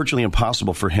 it's virtually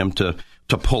impossible for him to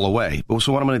pull away.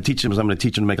 So what I'm going to teach him is I'm going to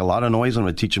teach him to make a lot of noise. I'm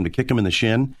going to teach him to kick him in the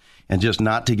shin and just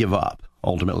not to give up,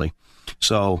 ultimately.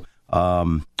 So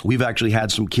we've actually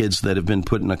had some kids that have been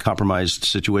put in a compromised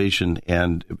situation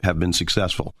and have been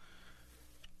successful.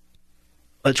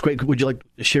 That's great. Would you like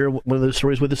to share one of those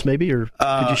stories with us, maybe, or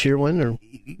could you share one? Or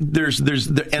there's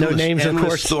endless, no names, endless of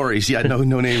course. Stories. Yeah, no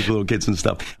names, little kids and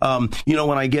stuff.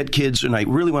 When I get kids, and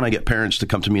when I get parents to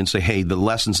come to me and say, "Hey, the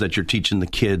lessons that you're teaching the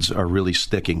kids are really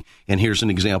sticking," and here's an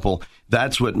example.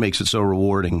 That's what makes it so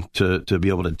rewarding to be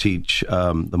able to teach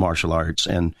the martial arts,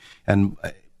 and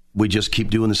we just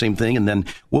keep doing the same thing. And then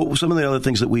some of the other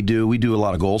things that we do a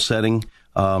lot of goal setting.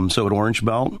 So at Orange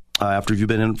Belt, after you've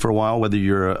been in for a while, whether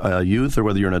you're a youth or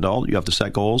whether you're an adult, you have to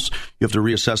set goals. You have to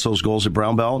reassess those goals at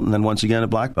Brown Belt, and then once again at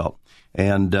Black Belt.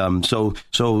 And so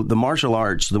the martial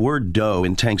arts, the word do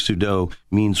in Tang Soo Do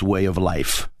means way of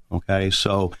life. Okay,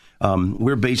 so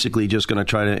we're basically just going to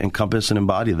try to encompass and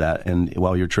embody that, and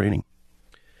while you're training.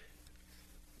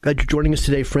 Glad you're joining us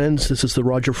today, friends. This is the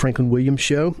Roger Franklin Williams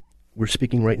Show. We're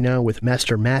speaking right now with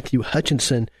Master Matthew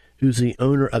Hutchinson, who's the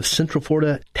owner of Central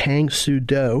Florida Tang Soo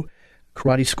Do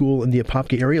Karate School in the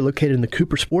Apopka area, located in the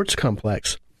Cooper Sports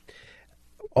Complex.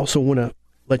 Also want to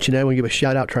let you know and give a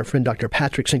shout-out to our friend Dr.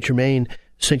 Patrick St. Germain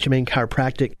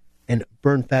Chiropractic, and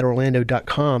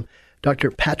BurnFatOrlando.com.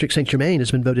 Dr. Patrick St. Germain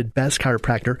has been voted best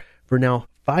chiropractor for now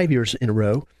 5 years in a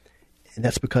row, and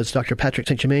that's because Dr. Patrick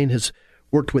St. Germain has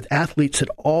worked with athletes at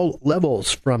all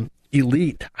levels, from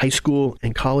elite high school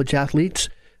and college athletes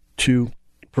to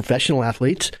professional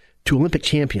athletes to Olympic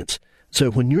champions.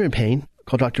 So when you're in pain,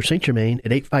 call Dr. St. Germain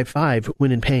at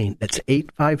 855-WHEN-IN-PAIN. That's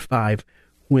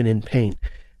 855-WHEN-IN-PAIN.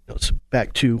 Now it's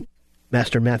back to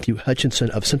Master Matthew Hutchinson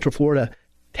of Central Florida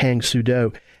Tang Soo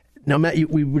Do. Now, Matt,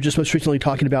 we were just most recently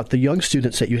talking about the young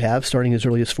students that you have, starting as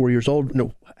early as 4 years old.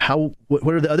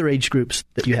 What are the other age groups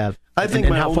that you have? I think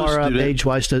and how far up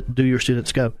age-wise do your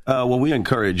students go? Well, we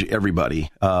encourage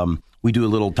everybody. We do a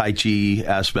little Tai Chi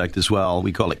aspect as well.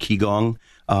 We call it Qigong.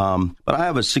 But I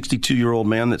have a 62-year-old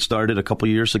man that started a couple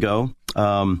years ago.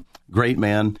 Great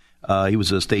man. He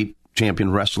was a state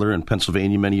champion wrestler in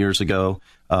Pennsylvania many years ago.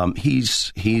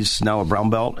 He's now a brown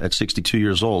belt at 62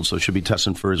 years old, so should be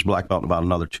testing for his black belt in about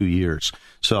another 2 years.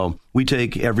 So we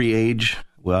take every age.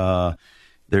 The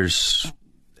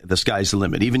sky's the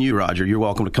limit. Even you, Roger, you're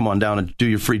welcome to come on down and do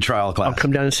your free trial class. I'll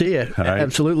come down and see you. All right.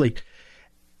 Absolutely.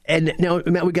 And now,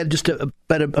 Matt, we got just a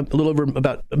little over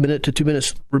about a minute to 2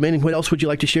 minutes remaining. What else would you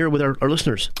like to share with our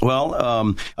listeners? Well,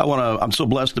 I'm so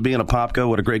blessed to be in Apopka.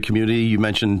 What a great community. You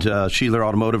mentioned Sheeler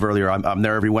Automotive earlier. I'm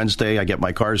there every Wednesday. I get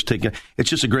my cars taken. It's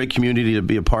just a great community to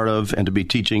be a part of and to be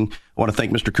teaching. I want to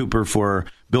thank Mr. Cooper for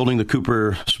building the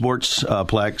Cooper Sports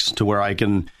Plex to where I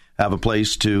can have a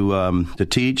place to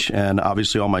teach, and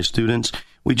obviously all my students.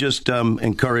 We just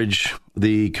encourage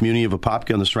the community of Apopka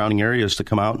and the surrounding areas to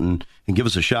come out and give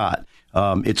us a shot.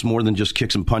 It's more than just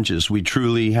kicks and punches. We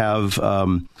truly have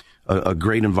a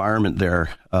great environment there,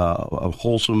 a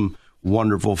wholesome,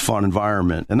 wonderful, fun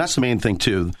environment. And that's the main thing,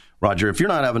 too, Roger. If you're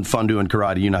not having fun doing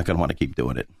karate, you're not going to want to keep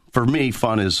doing it. For me,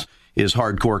 fun is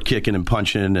hardcore kicking and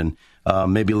punching and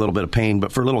maybe a little bit of pain.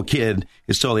 But for a little kid,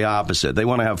 it's totally opposite. They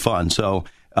want to have fun. So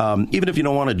even if you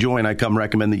don't want to join, I come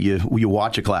recommend that you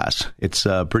watch a class. It's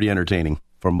pretty entertaining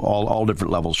from all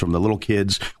different levels, from the little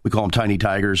kids, we call them tiny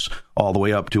tigers, all the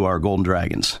way up to our golden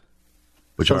dragons,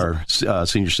 which are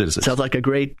senior citizens. Sounds like a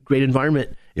great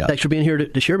environment. Yeah. Thanks for being here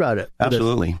to share about it.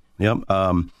 Absolutely. Yep.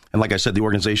 And like I said, the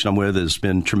organization I'm with has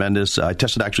been tremendous. I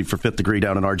tested actually for 5th degree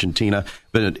down in Argentina,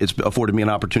 but it's afforded me an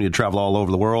opportunity to travel all over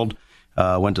the world.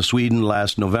 Went to Sweden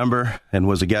last November and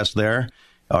was a guest there.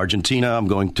 Argentina, I'm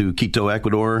going to Quito,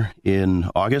 Ecuador in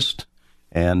August,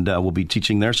 and we'll be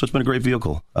teaching there. So it's been a great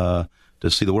vehicle to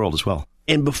see the world as well.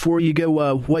 And before you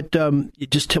go,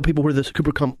 just tell people where the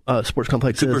Cooper Sports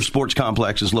Complex is. Cooper Sports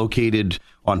Complex is located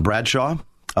on Bradshaw,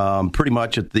 pretty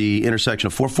much at the intersection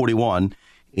of 441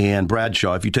 and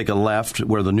Bradshaw. If you take a left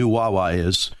where the new Wawa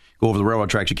is, go over the railroad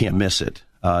tracks, you can't miss it.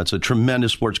 It's a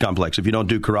tremendous sports complex. If you don't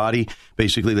do karate,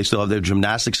 basically they still have their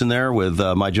gymnastics in there with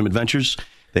My Gym Adventures.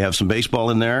 They have some baseball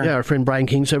in there. Yeah, our friend Brian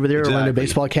King's over there, exactly. Orlando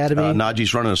Baseball Academy.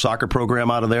 Najee's running a soccer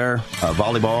program out of there,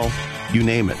 volleyball, you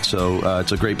name it. So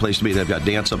it's a great place to be. They've got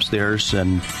dance upstairs,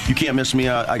 and you can't miss me.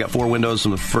 I got 4 windows.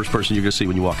 I'm the first person you're going to see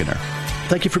when you walk in there.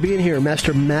 Thank you for being here,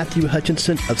 Master Matthew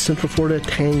Hutchinson of Central Florida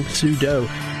Tang Soo Do.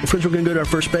 Well, friends, we're going to go to our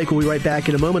first break. We'll be right back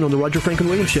in a moment on the Roger Franklin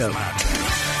Williams Show.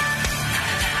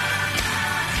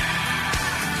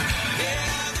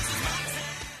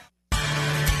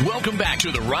 Welcome back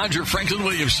to the Roger Franklin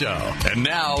Williams Show. And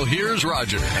now, here's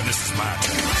Roger. And this is my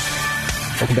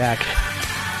turn. Welcome back.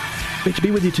 Great to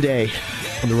be with you today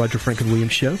on the Roger Franklin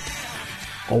Williams Show.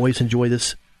 Always enjoy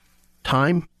this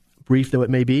time, brief though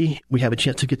it may be. We have a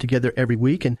chance to get together every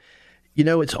week. And, you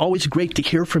know, it's always great to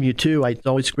hear from you, too. It's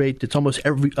always great. It's almost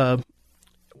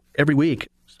every week.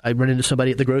 I run into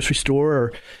somebody at the grocery store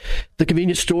or the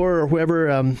convenience store or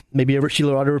whoever, maybe over at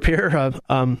Sheeler Auto Repair,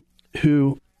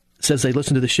 who says they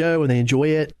listen to the show and they enjoy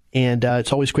it, and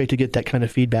it's always great to get that kind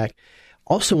of feedback.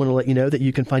 Also want to let you know that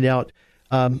you can find out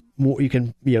more. You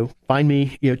can find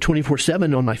me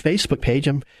 24/7 on my Facebook page.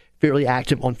 I'm fairly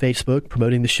active on Facebook,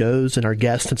 promoting the shows and our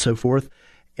guests and so forth.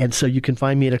 And so you can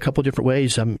find me in a couple different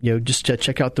ways. Just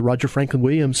check out the Roger Franklin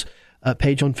Williams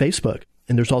page on Facebook,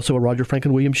 and there's also a Roger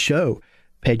Franklin Williams Show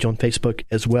page on Facebook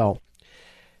as well.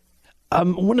 I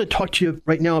want to talk to you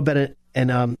right now about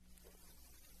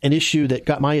an issue that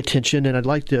got my attention, and I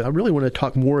really want to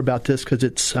talk more about this because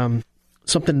it's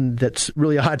something that's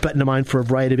really a hot button of mine for a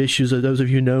variety of issues. Those of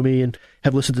you who know me and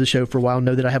have listened to the show for a while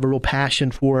know that I have a real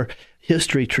passion for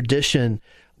history, tradition,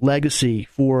 legacy,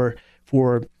 for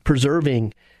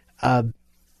preserving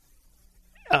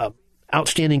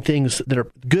outstanding things that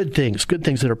are good things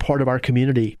that are part of our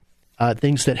community,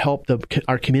 things that help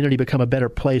our community become a better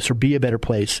place or be a better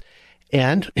place.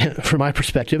 And from my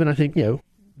perspective, and I think,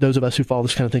 those of us who follow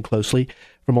this kind of thing closely,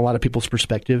 from a lot of people's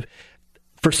perspective,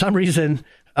 for some reason,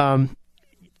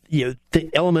 the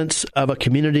elements of a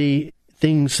community,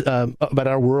 things about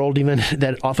our world even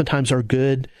that oftentimes are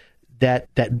good, that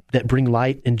bring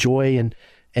light and joy and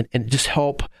just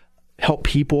help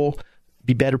people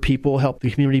be better people, help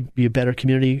the community be a better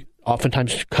community,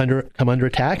 oftentimes come under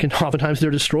attack, and oftentimes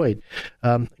they're destroyed.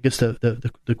 I guess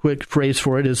the quick phrase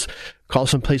for it is call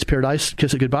someplace paradise,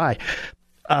 kiss it goodbye.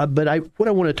 But what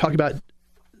I want to talk about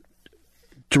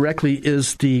directly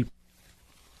is the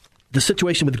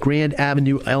situation with Grand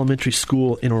Avenue Elementary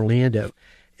School in Orlando.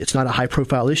 It's not a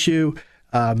high-profile issue.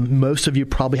 Most of you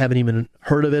probably haven't even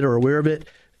heard of it or aware of it.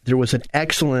 There was an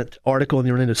excellent article in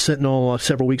the Orlando Sentinel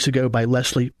several weeks ago by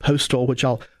Leslie Postal, which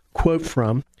I'll quote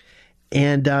from.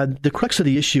 And the crux of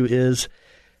the issue is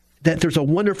that there's a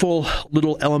wonderful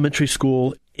little elementary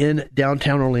school in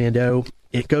downtown Orlando.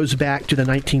 It goes back to the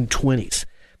 1920s.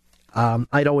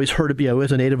 I'd always heard of it,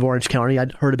 as a native of Orange County,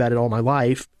 I'd heard about it all my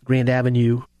life, Grand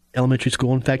Avenue Elementary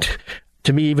School. In fact,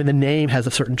 to me, even the name has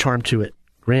a certain charm to it,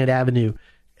 Grand Avenue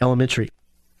Elementary.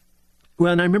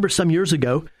 Well, and I remember some years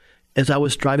ago, as I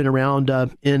was driving around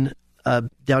in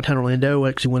downtown Orlando,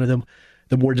 actually one of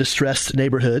the more distressed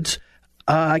neighborhoods,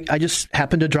 I just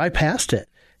happened to drive past it.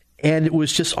 And it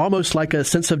was just almost like a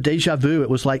sense of deja vu. It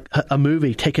was like a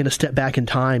movie taking a step back in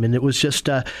time. And it was just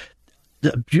the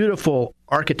beautiful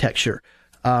architecture.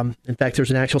 In fact,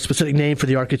 there's an actual specific name for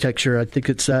the architecture. I think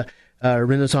it's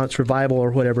Renaissance Revival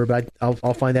or whatever, but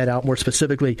I'll find that out more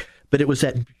specifically. But it was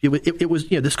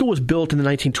the school was built in the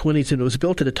 1920s, and it was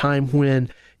built at a time when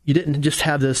you didn't just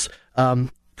have this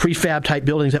prefab type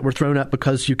buildings that were thrown up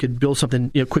because you could build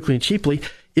something quickly and cheaply.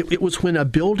 It was when a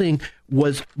building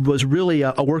was really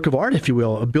a work of art, if you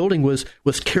will. A building was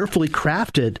carefully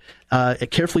crafted,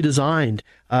 carefully designed.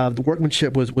 The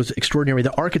workmanship was extraordinary.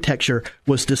 The architecture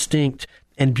was distinct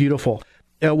and beautiful.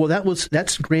 Well,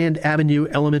 that's Grand Avenue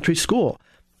Elementary School,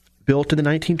 built in the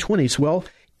 1920s. Well,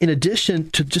 in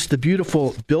addition to just the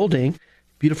beautiful building,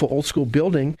 beautiful old school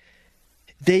building,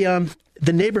 the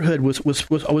neighborhood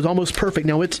was almost perfect.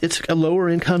 Now it's a lower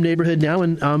income neighborhood now,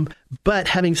 and but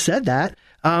having said that,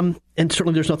 and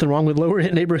certainly there's nothing wrong with lower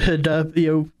neighborhood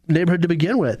neighborhood to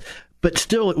begin with, but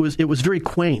still it was very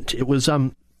quaint. It was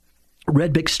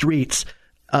red brick streets,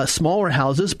 smaller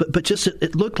houses, but just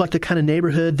it looked like the kind of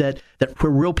neighborhood that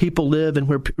where real people live and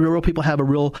where real people have a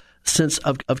real sense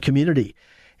of community.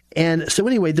 And so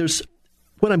anyway,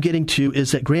 what I'm getting to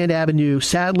is that Grand Avenue,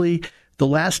 sadly, the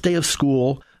last day of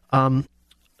school a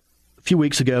few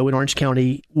weeks ago in Orange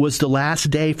County was the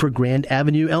last day for Grand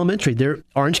Avenue Elementary. They're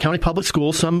Orange County Public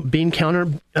Schools. Some bean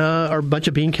counter or a bunch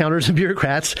of bean counters and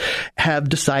bureaucrats have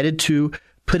decided to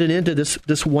put an end to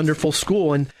this wonderful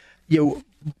school. And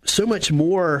so much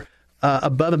more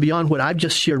above and beyond what I've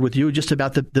just shared with you, just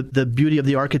about the beauty of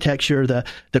the architecture,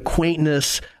 the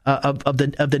quaintness of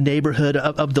the neighborhood,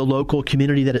 of the local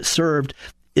community that it served,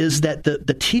 is that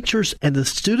the teachers and the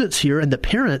students here and the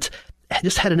parents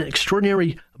just had an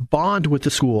extraordinary bond with the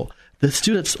school. The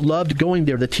students loved going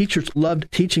there. The teachers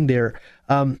loved teaching there.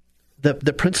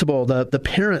 The principal, the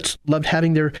parents loved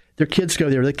having their kids go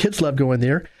there. The kids loved going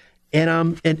there.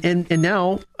 And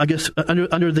now, I guess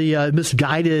under the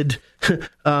misguided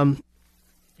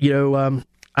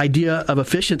idea of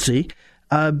efficiency,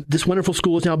 this wonderful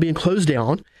school is now being closed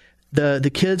down.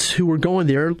 The kids who were going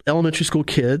there, elementary school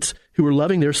kids who were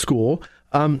loving their school,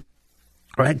 are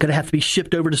going to have to be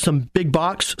shipped over to some big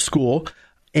box school.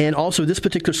 And also, this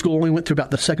particular school only went through about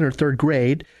the second or third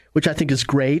grade, which I think is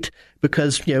great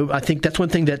because I think that's one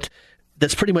thing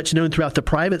that's pretty much known throughout the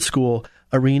private school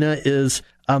arena is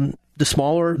the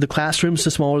smaller the classrooms,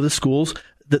 the smaller the schools,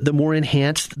 the more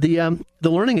enhanced the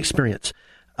learning experience.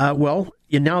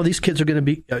 Now these kids are going to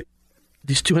be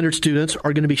these 200 students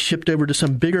are going to be shipped over to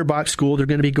some bigger box school. They're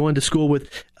going to be going to school with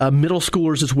middle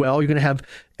schoolers as well. You're going to have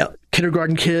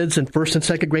kindergarten kids and first and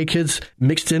second grade kids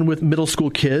mixed in with middle school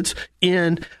kids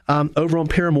over on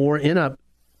Paramore in a,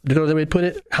 they would put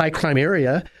it, high crime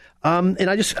area. And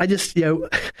I just this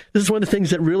is one of the things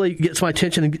that really gets my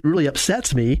attention and really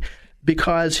upsets me,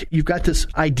 because you've got this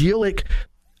idyllic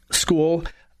school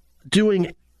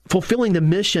fulfilling the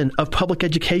mission of public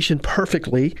education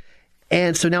perfectly.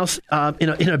 And so now,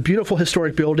 in a beautiful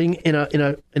historic building, in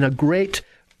a great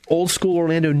old school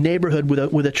Orlando neighborhood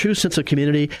with a true sense of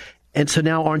community, and so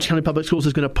now Orange County Public Schools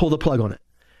is going to pull the plug on it.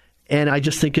 And I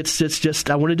just think it's just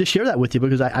I wanted to share that with you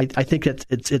because I think that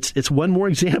it's one more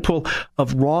example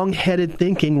of wrong-headed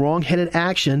thinking, wrong-headed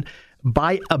action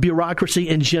by a bureaucracy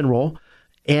in general,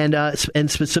 and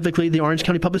specifically the Orange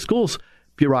County Public Schools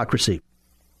bureaucracy.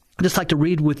 I'd just like to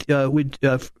read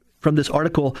from this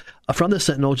article from the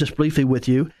Sentinel just briefly with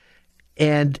you.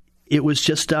 And it was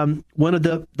just one of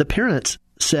the parents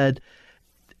said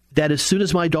that as soon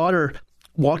as my daughter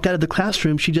walked out of the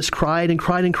classroom, she just cried and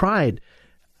cried and cried.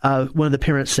 One of the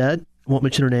parents said, I won't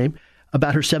mention her name,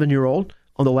 about her 7-year-old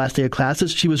on the last day of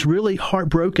classes. She was really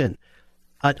heartbroken.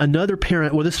 Another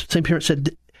parent, well, this same parent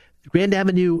said, Grand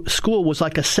Avenue School was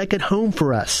like a second home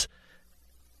for us.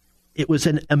 It was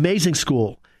an amazing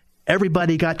school.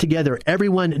 Everybody got together.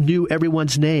 Everyone knew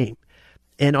everyone's name.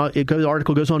 And the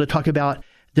article goes on to talk about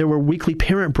there were weekly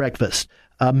parent breakfasts.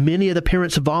 Many of the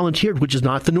parents volunteered, which is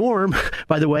not the norm,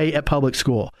 by the way, at public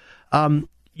school. There's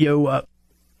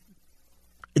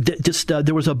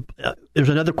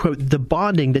another quote: the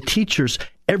bonding, the teachers,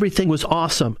 everything was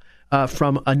awesome.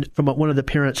 From what one of the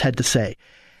parents had to say,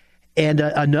 and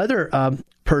another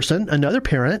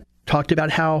parent talked about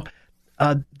how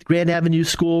Grand Avenue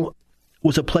School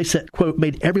was a place that, quote,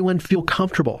 made everyone feel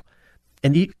comfortable.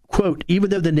 And, quote, even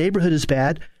though the neighborhood is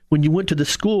bad, when you went to the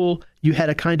school, you had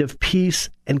a kind of peace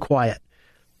and quiet.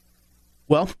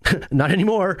 Well, not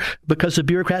anymore, because the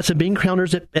bureaucrats and bean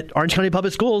counters at Orange County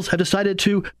Public Schools have decided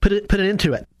to put an end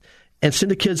to it and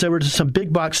send the kids over to some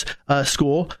big box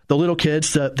school, the little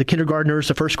kids, the kindergartners,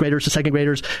 the first graders, the second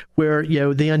graders, where,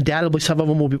 they undoubtedly, some of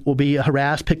them will be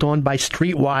harassed, picked on by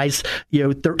streetwise,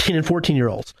 13 and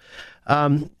 14-year-olds.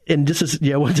 And this is,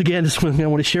 once again, this one I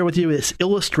want to share with you. This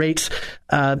illustrates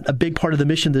a big part of the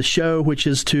mission of the show, which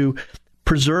is to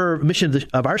preserve, mission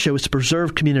of our show is to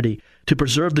preserve community, to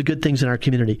preserve the good things in our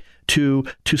community, to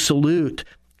salute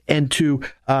and to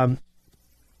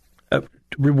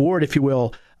reward, if you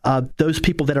will, those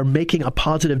people that are making a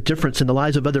positive difference in the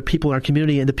lives of other people in our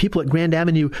community. And the people at Grand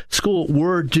Avenue School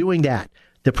were doing that.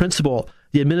 The principal,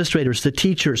 the administrators, the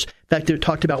teachers. In fact, they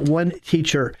talked about one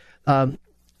teacher. In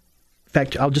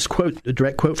fact, I'll just quote a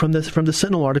direct quote from the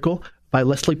Sentinel article by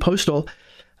Leslie Postal.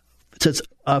 It says,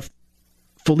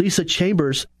 Felisa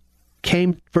Chambers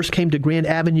first came to Grand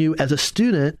Avenue as a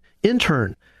student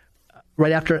intern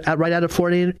right out of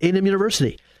Florida A&M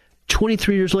University.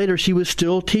 23 years later, she was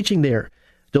still teaching there,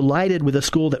 delighted with a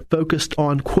school that focused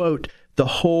on, quote, the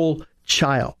whole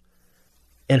child.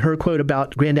 And her quote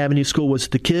about Grand Avenue School was,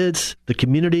 the kids, the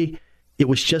community, it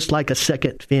was just like a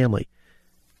second family.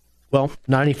 Well,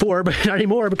 not anymore,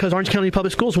 because Orange County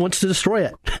Public Schools wants to destroy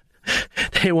it.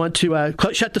 They want to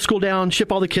shut the school down,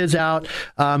 ship all the kids out,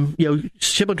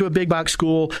 ship them to a big box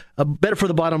school, better for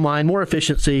the bottom line, more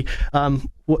efficiency,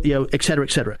 et cetera,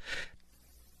 et cetera.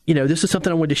 This is something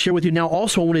I wanted to share with you. Now,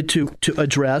 also I wanted to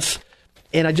address,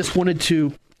 and I just wanted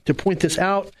to point this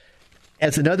out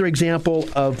as another example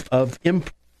of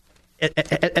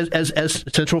as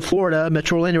Central Florida,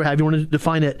 Metro Orlando, however you want to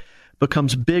define it,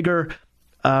 becomes bigger,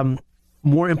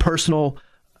 more impersonal,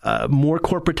 more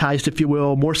corporatized, if you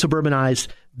will, more suburbanized.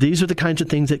 These are the kinds of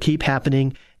things that keep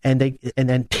happening, and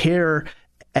then tear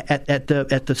at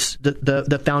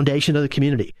the foundation of the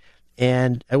community.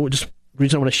 And I would just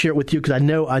reason I want to share it with you, because I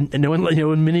know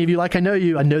many of you, like I know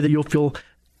that you'll feel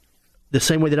the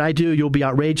same way that I do. You'll be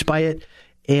outraged by it,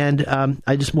 and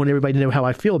I just want everybody to know how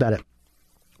I feel about it.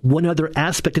 One other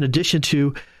aspect, in addition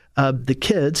to the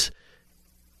kids,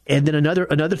 and then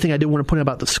another thing I do want to point out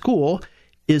about the school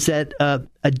is that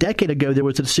a decade ago there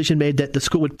was a decision made that the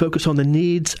school would focus on the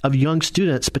needs of young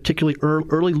students, particularly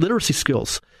early literacy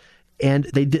skills, and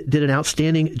they did an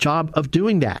outstanding job of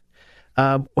doing that.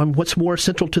 What's more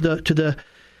central to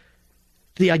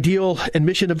the ideal and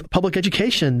mission of public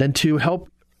education than to help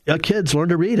kids learn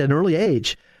to read at an early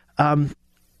age?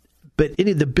 But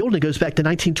the building goes back to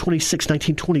 1926,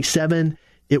 1927.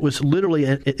 It's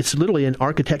literally an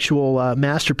architectural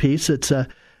masterpiece. It's the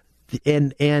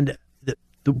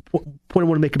point I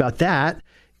want to make about that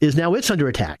is now it's under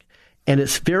attack, and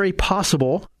it's very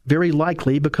possible, very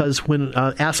likely, because when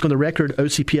asked on the record,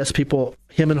 OCPS people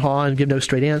hem and haw and give no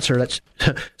straight answer. That's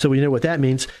so we know what that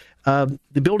means.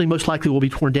 The building most likely will be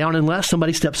torn down unless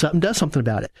somebody steps up and does something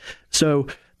about it. So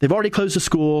they've already closed the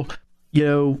school.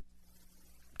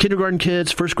 Kindergarten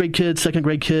kids, first grade kids, second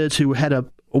grade kids who had a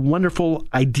wonderful,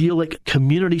 idyllic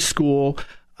community school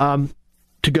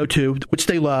to go to, which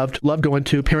they loved going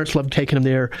to. Parents loved taking them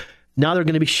there. Now they're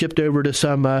going to be shipped over to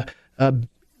some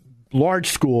large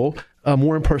school,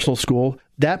 more impersonal school.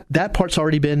 That part's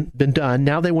already been done.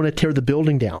 Now they want to tear the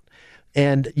building down.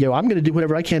 And I'm going to do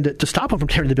whatever I can to stop them from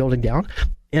tearing the building down.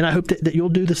 And I hope that you'll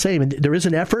do the same. And there is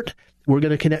an effort. We're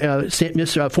going to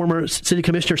connect. Former City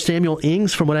Commissioner Samuel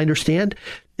Ings, from what I understand,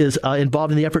 is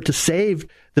involved in the effort to save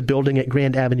the building at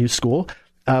Grand Avenue School.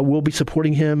 we'll be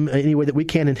supporting him any way that we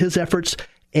can in his efforts.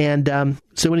 And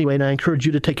so anyway, and I encourage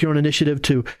you to take your own initiative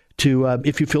to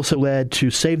if you feel so led,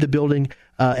 to save the building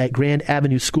at Grand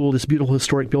Avenue School, this beautiful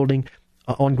historic building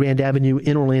on Grand Avenue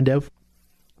in Orlando,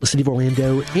 the city of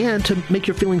Orlando, and to make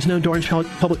your feelings known to Orange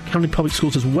County Public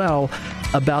Schools as well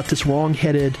about this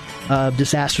wrong-headed,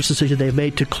 disastrous decision they've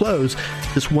made to close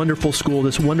this wonderful school,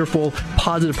 this wonderful,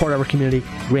 positive part of our community,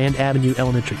 Grand Avenue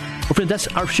Elementary. Well, friends, that's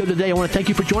our show today. I want to thank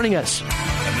you for joining us.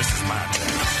 And this is my turn.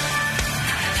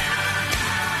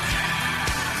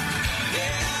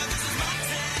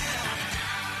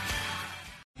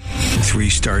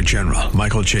 3-star General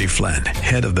Michael J. Flynn,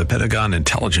 head of the Pentagon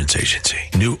Intelligence Agency,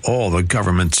 knew all the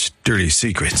government's dirty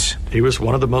secrets. He was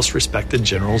one of the most respected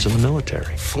generals in the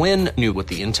military. Flynn knew what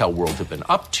the intel world had been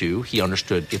up to. He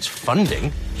understood its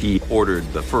funding. He ordered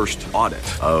the first audit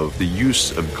of the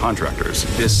use of contractors.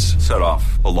 This set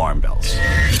off alarm bells.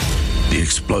 The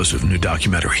explosive new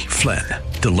documentary, Flynn,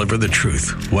 Deliver the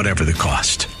Truth, Whatever the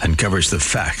Cost, uncovers the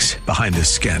facts behind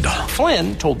this scandal.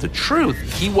 Flynn told the truth.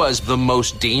 He was the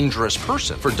most dangerous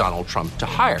person for Donald Trump to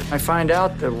hire. I find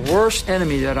out the worst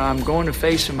enemy that I'm going to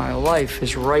face in my life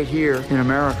is right here in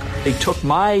America. They took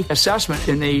my assessment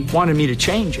and they wanted me to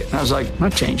change it. And I was like, I'm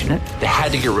not changing it. They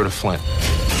had to get rid of Flynn.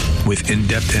 With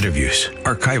in-depth interviews,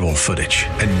 archival footage,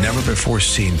 and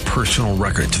never-before-seen personal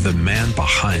records of the man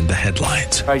behind the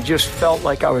headlines. I just felt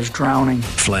like I was drowning.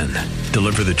 Flynn,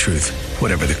 Deliver the Truth,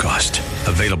 Whatever the Cost.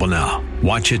 Available now.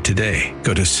 Watch it today.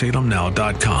 Go to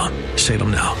salemnow.com.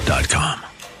 salemnow.com.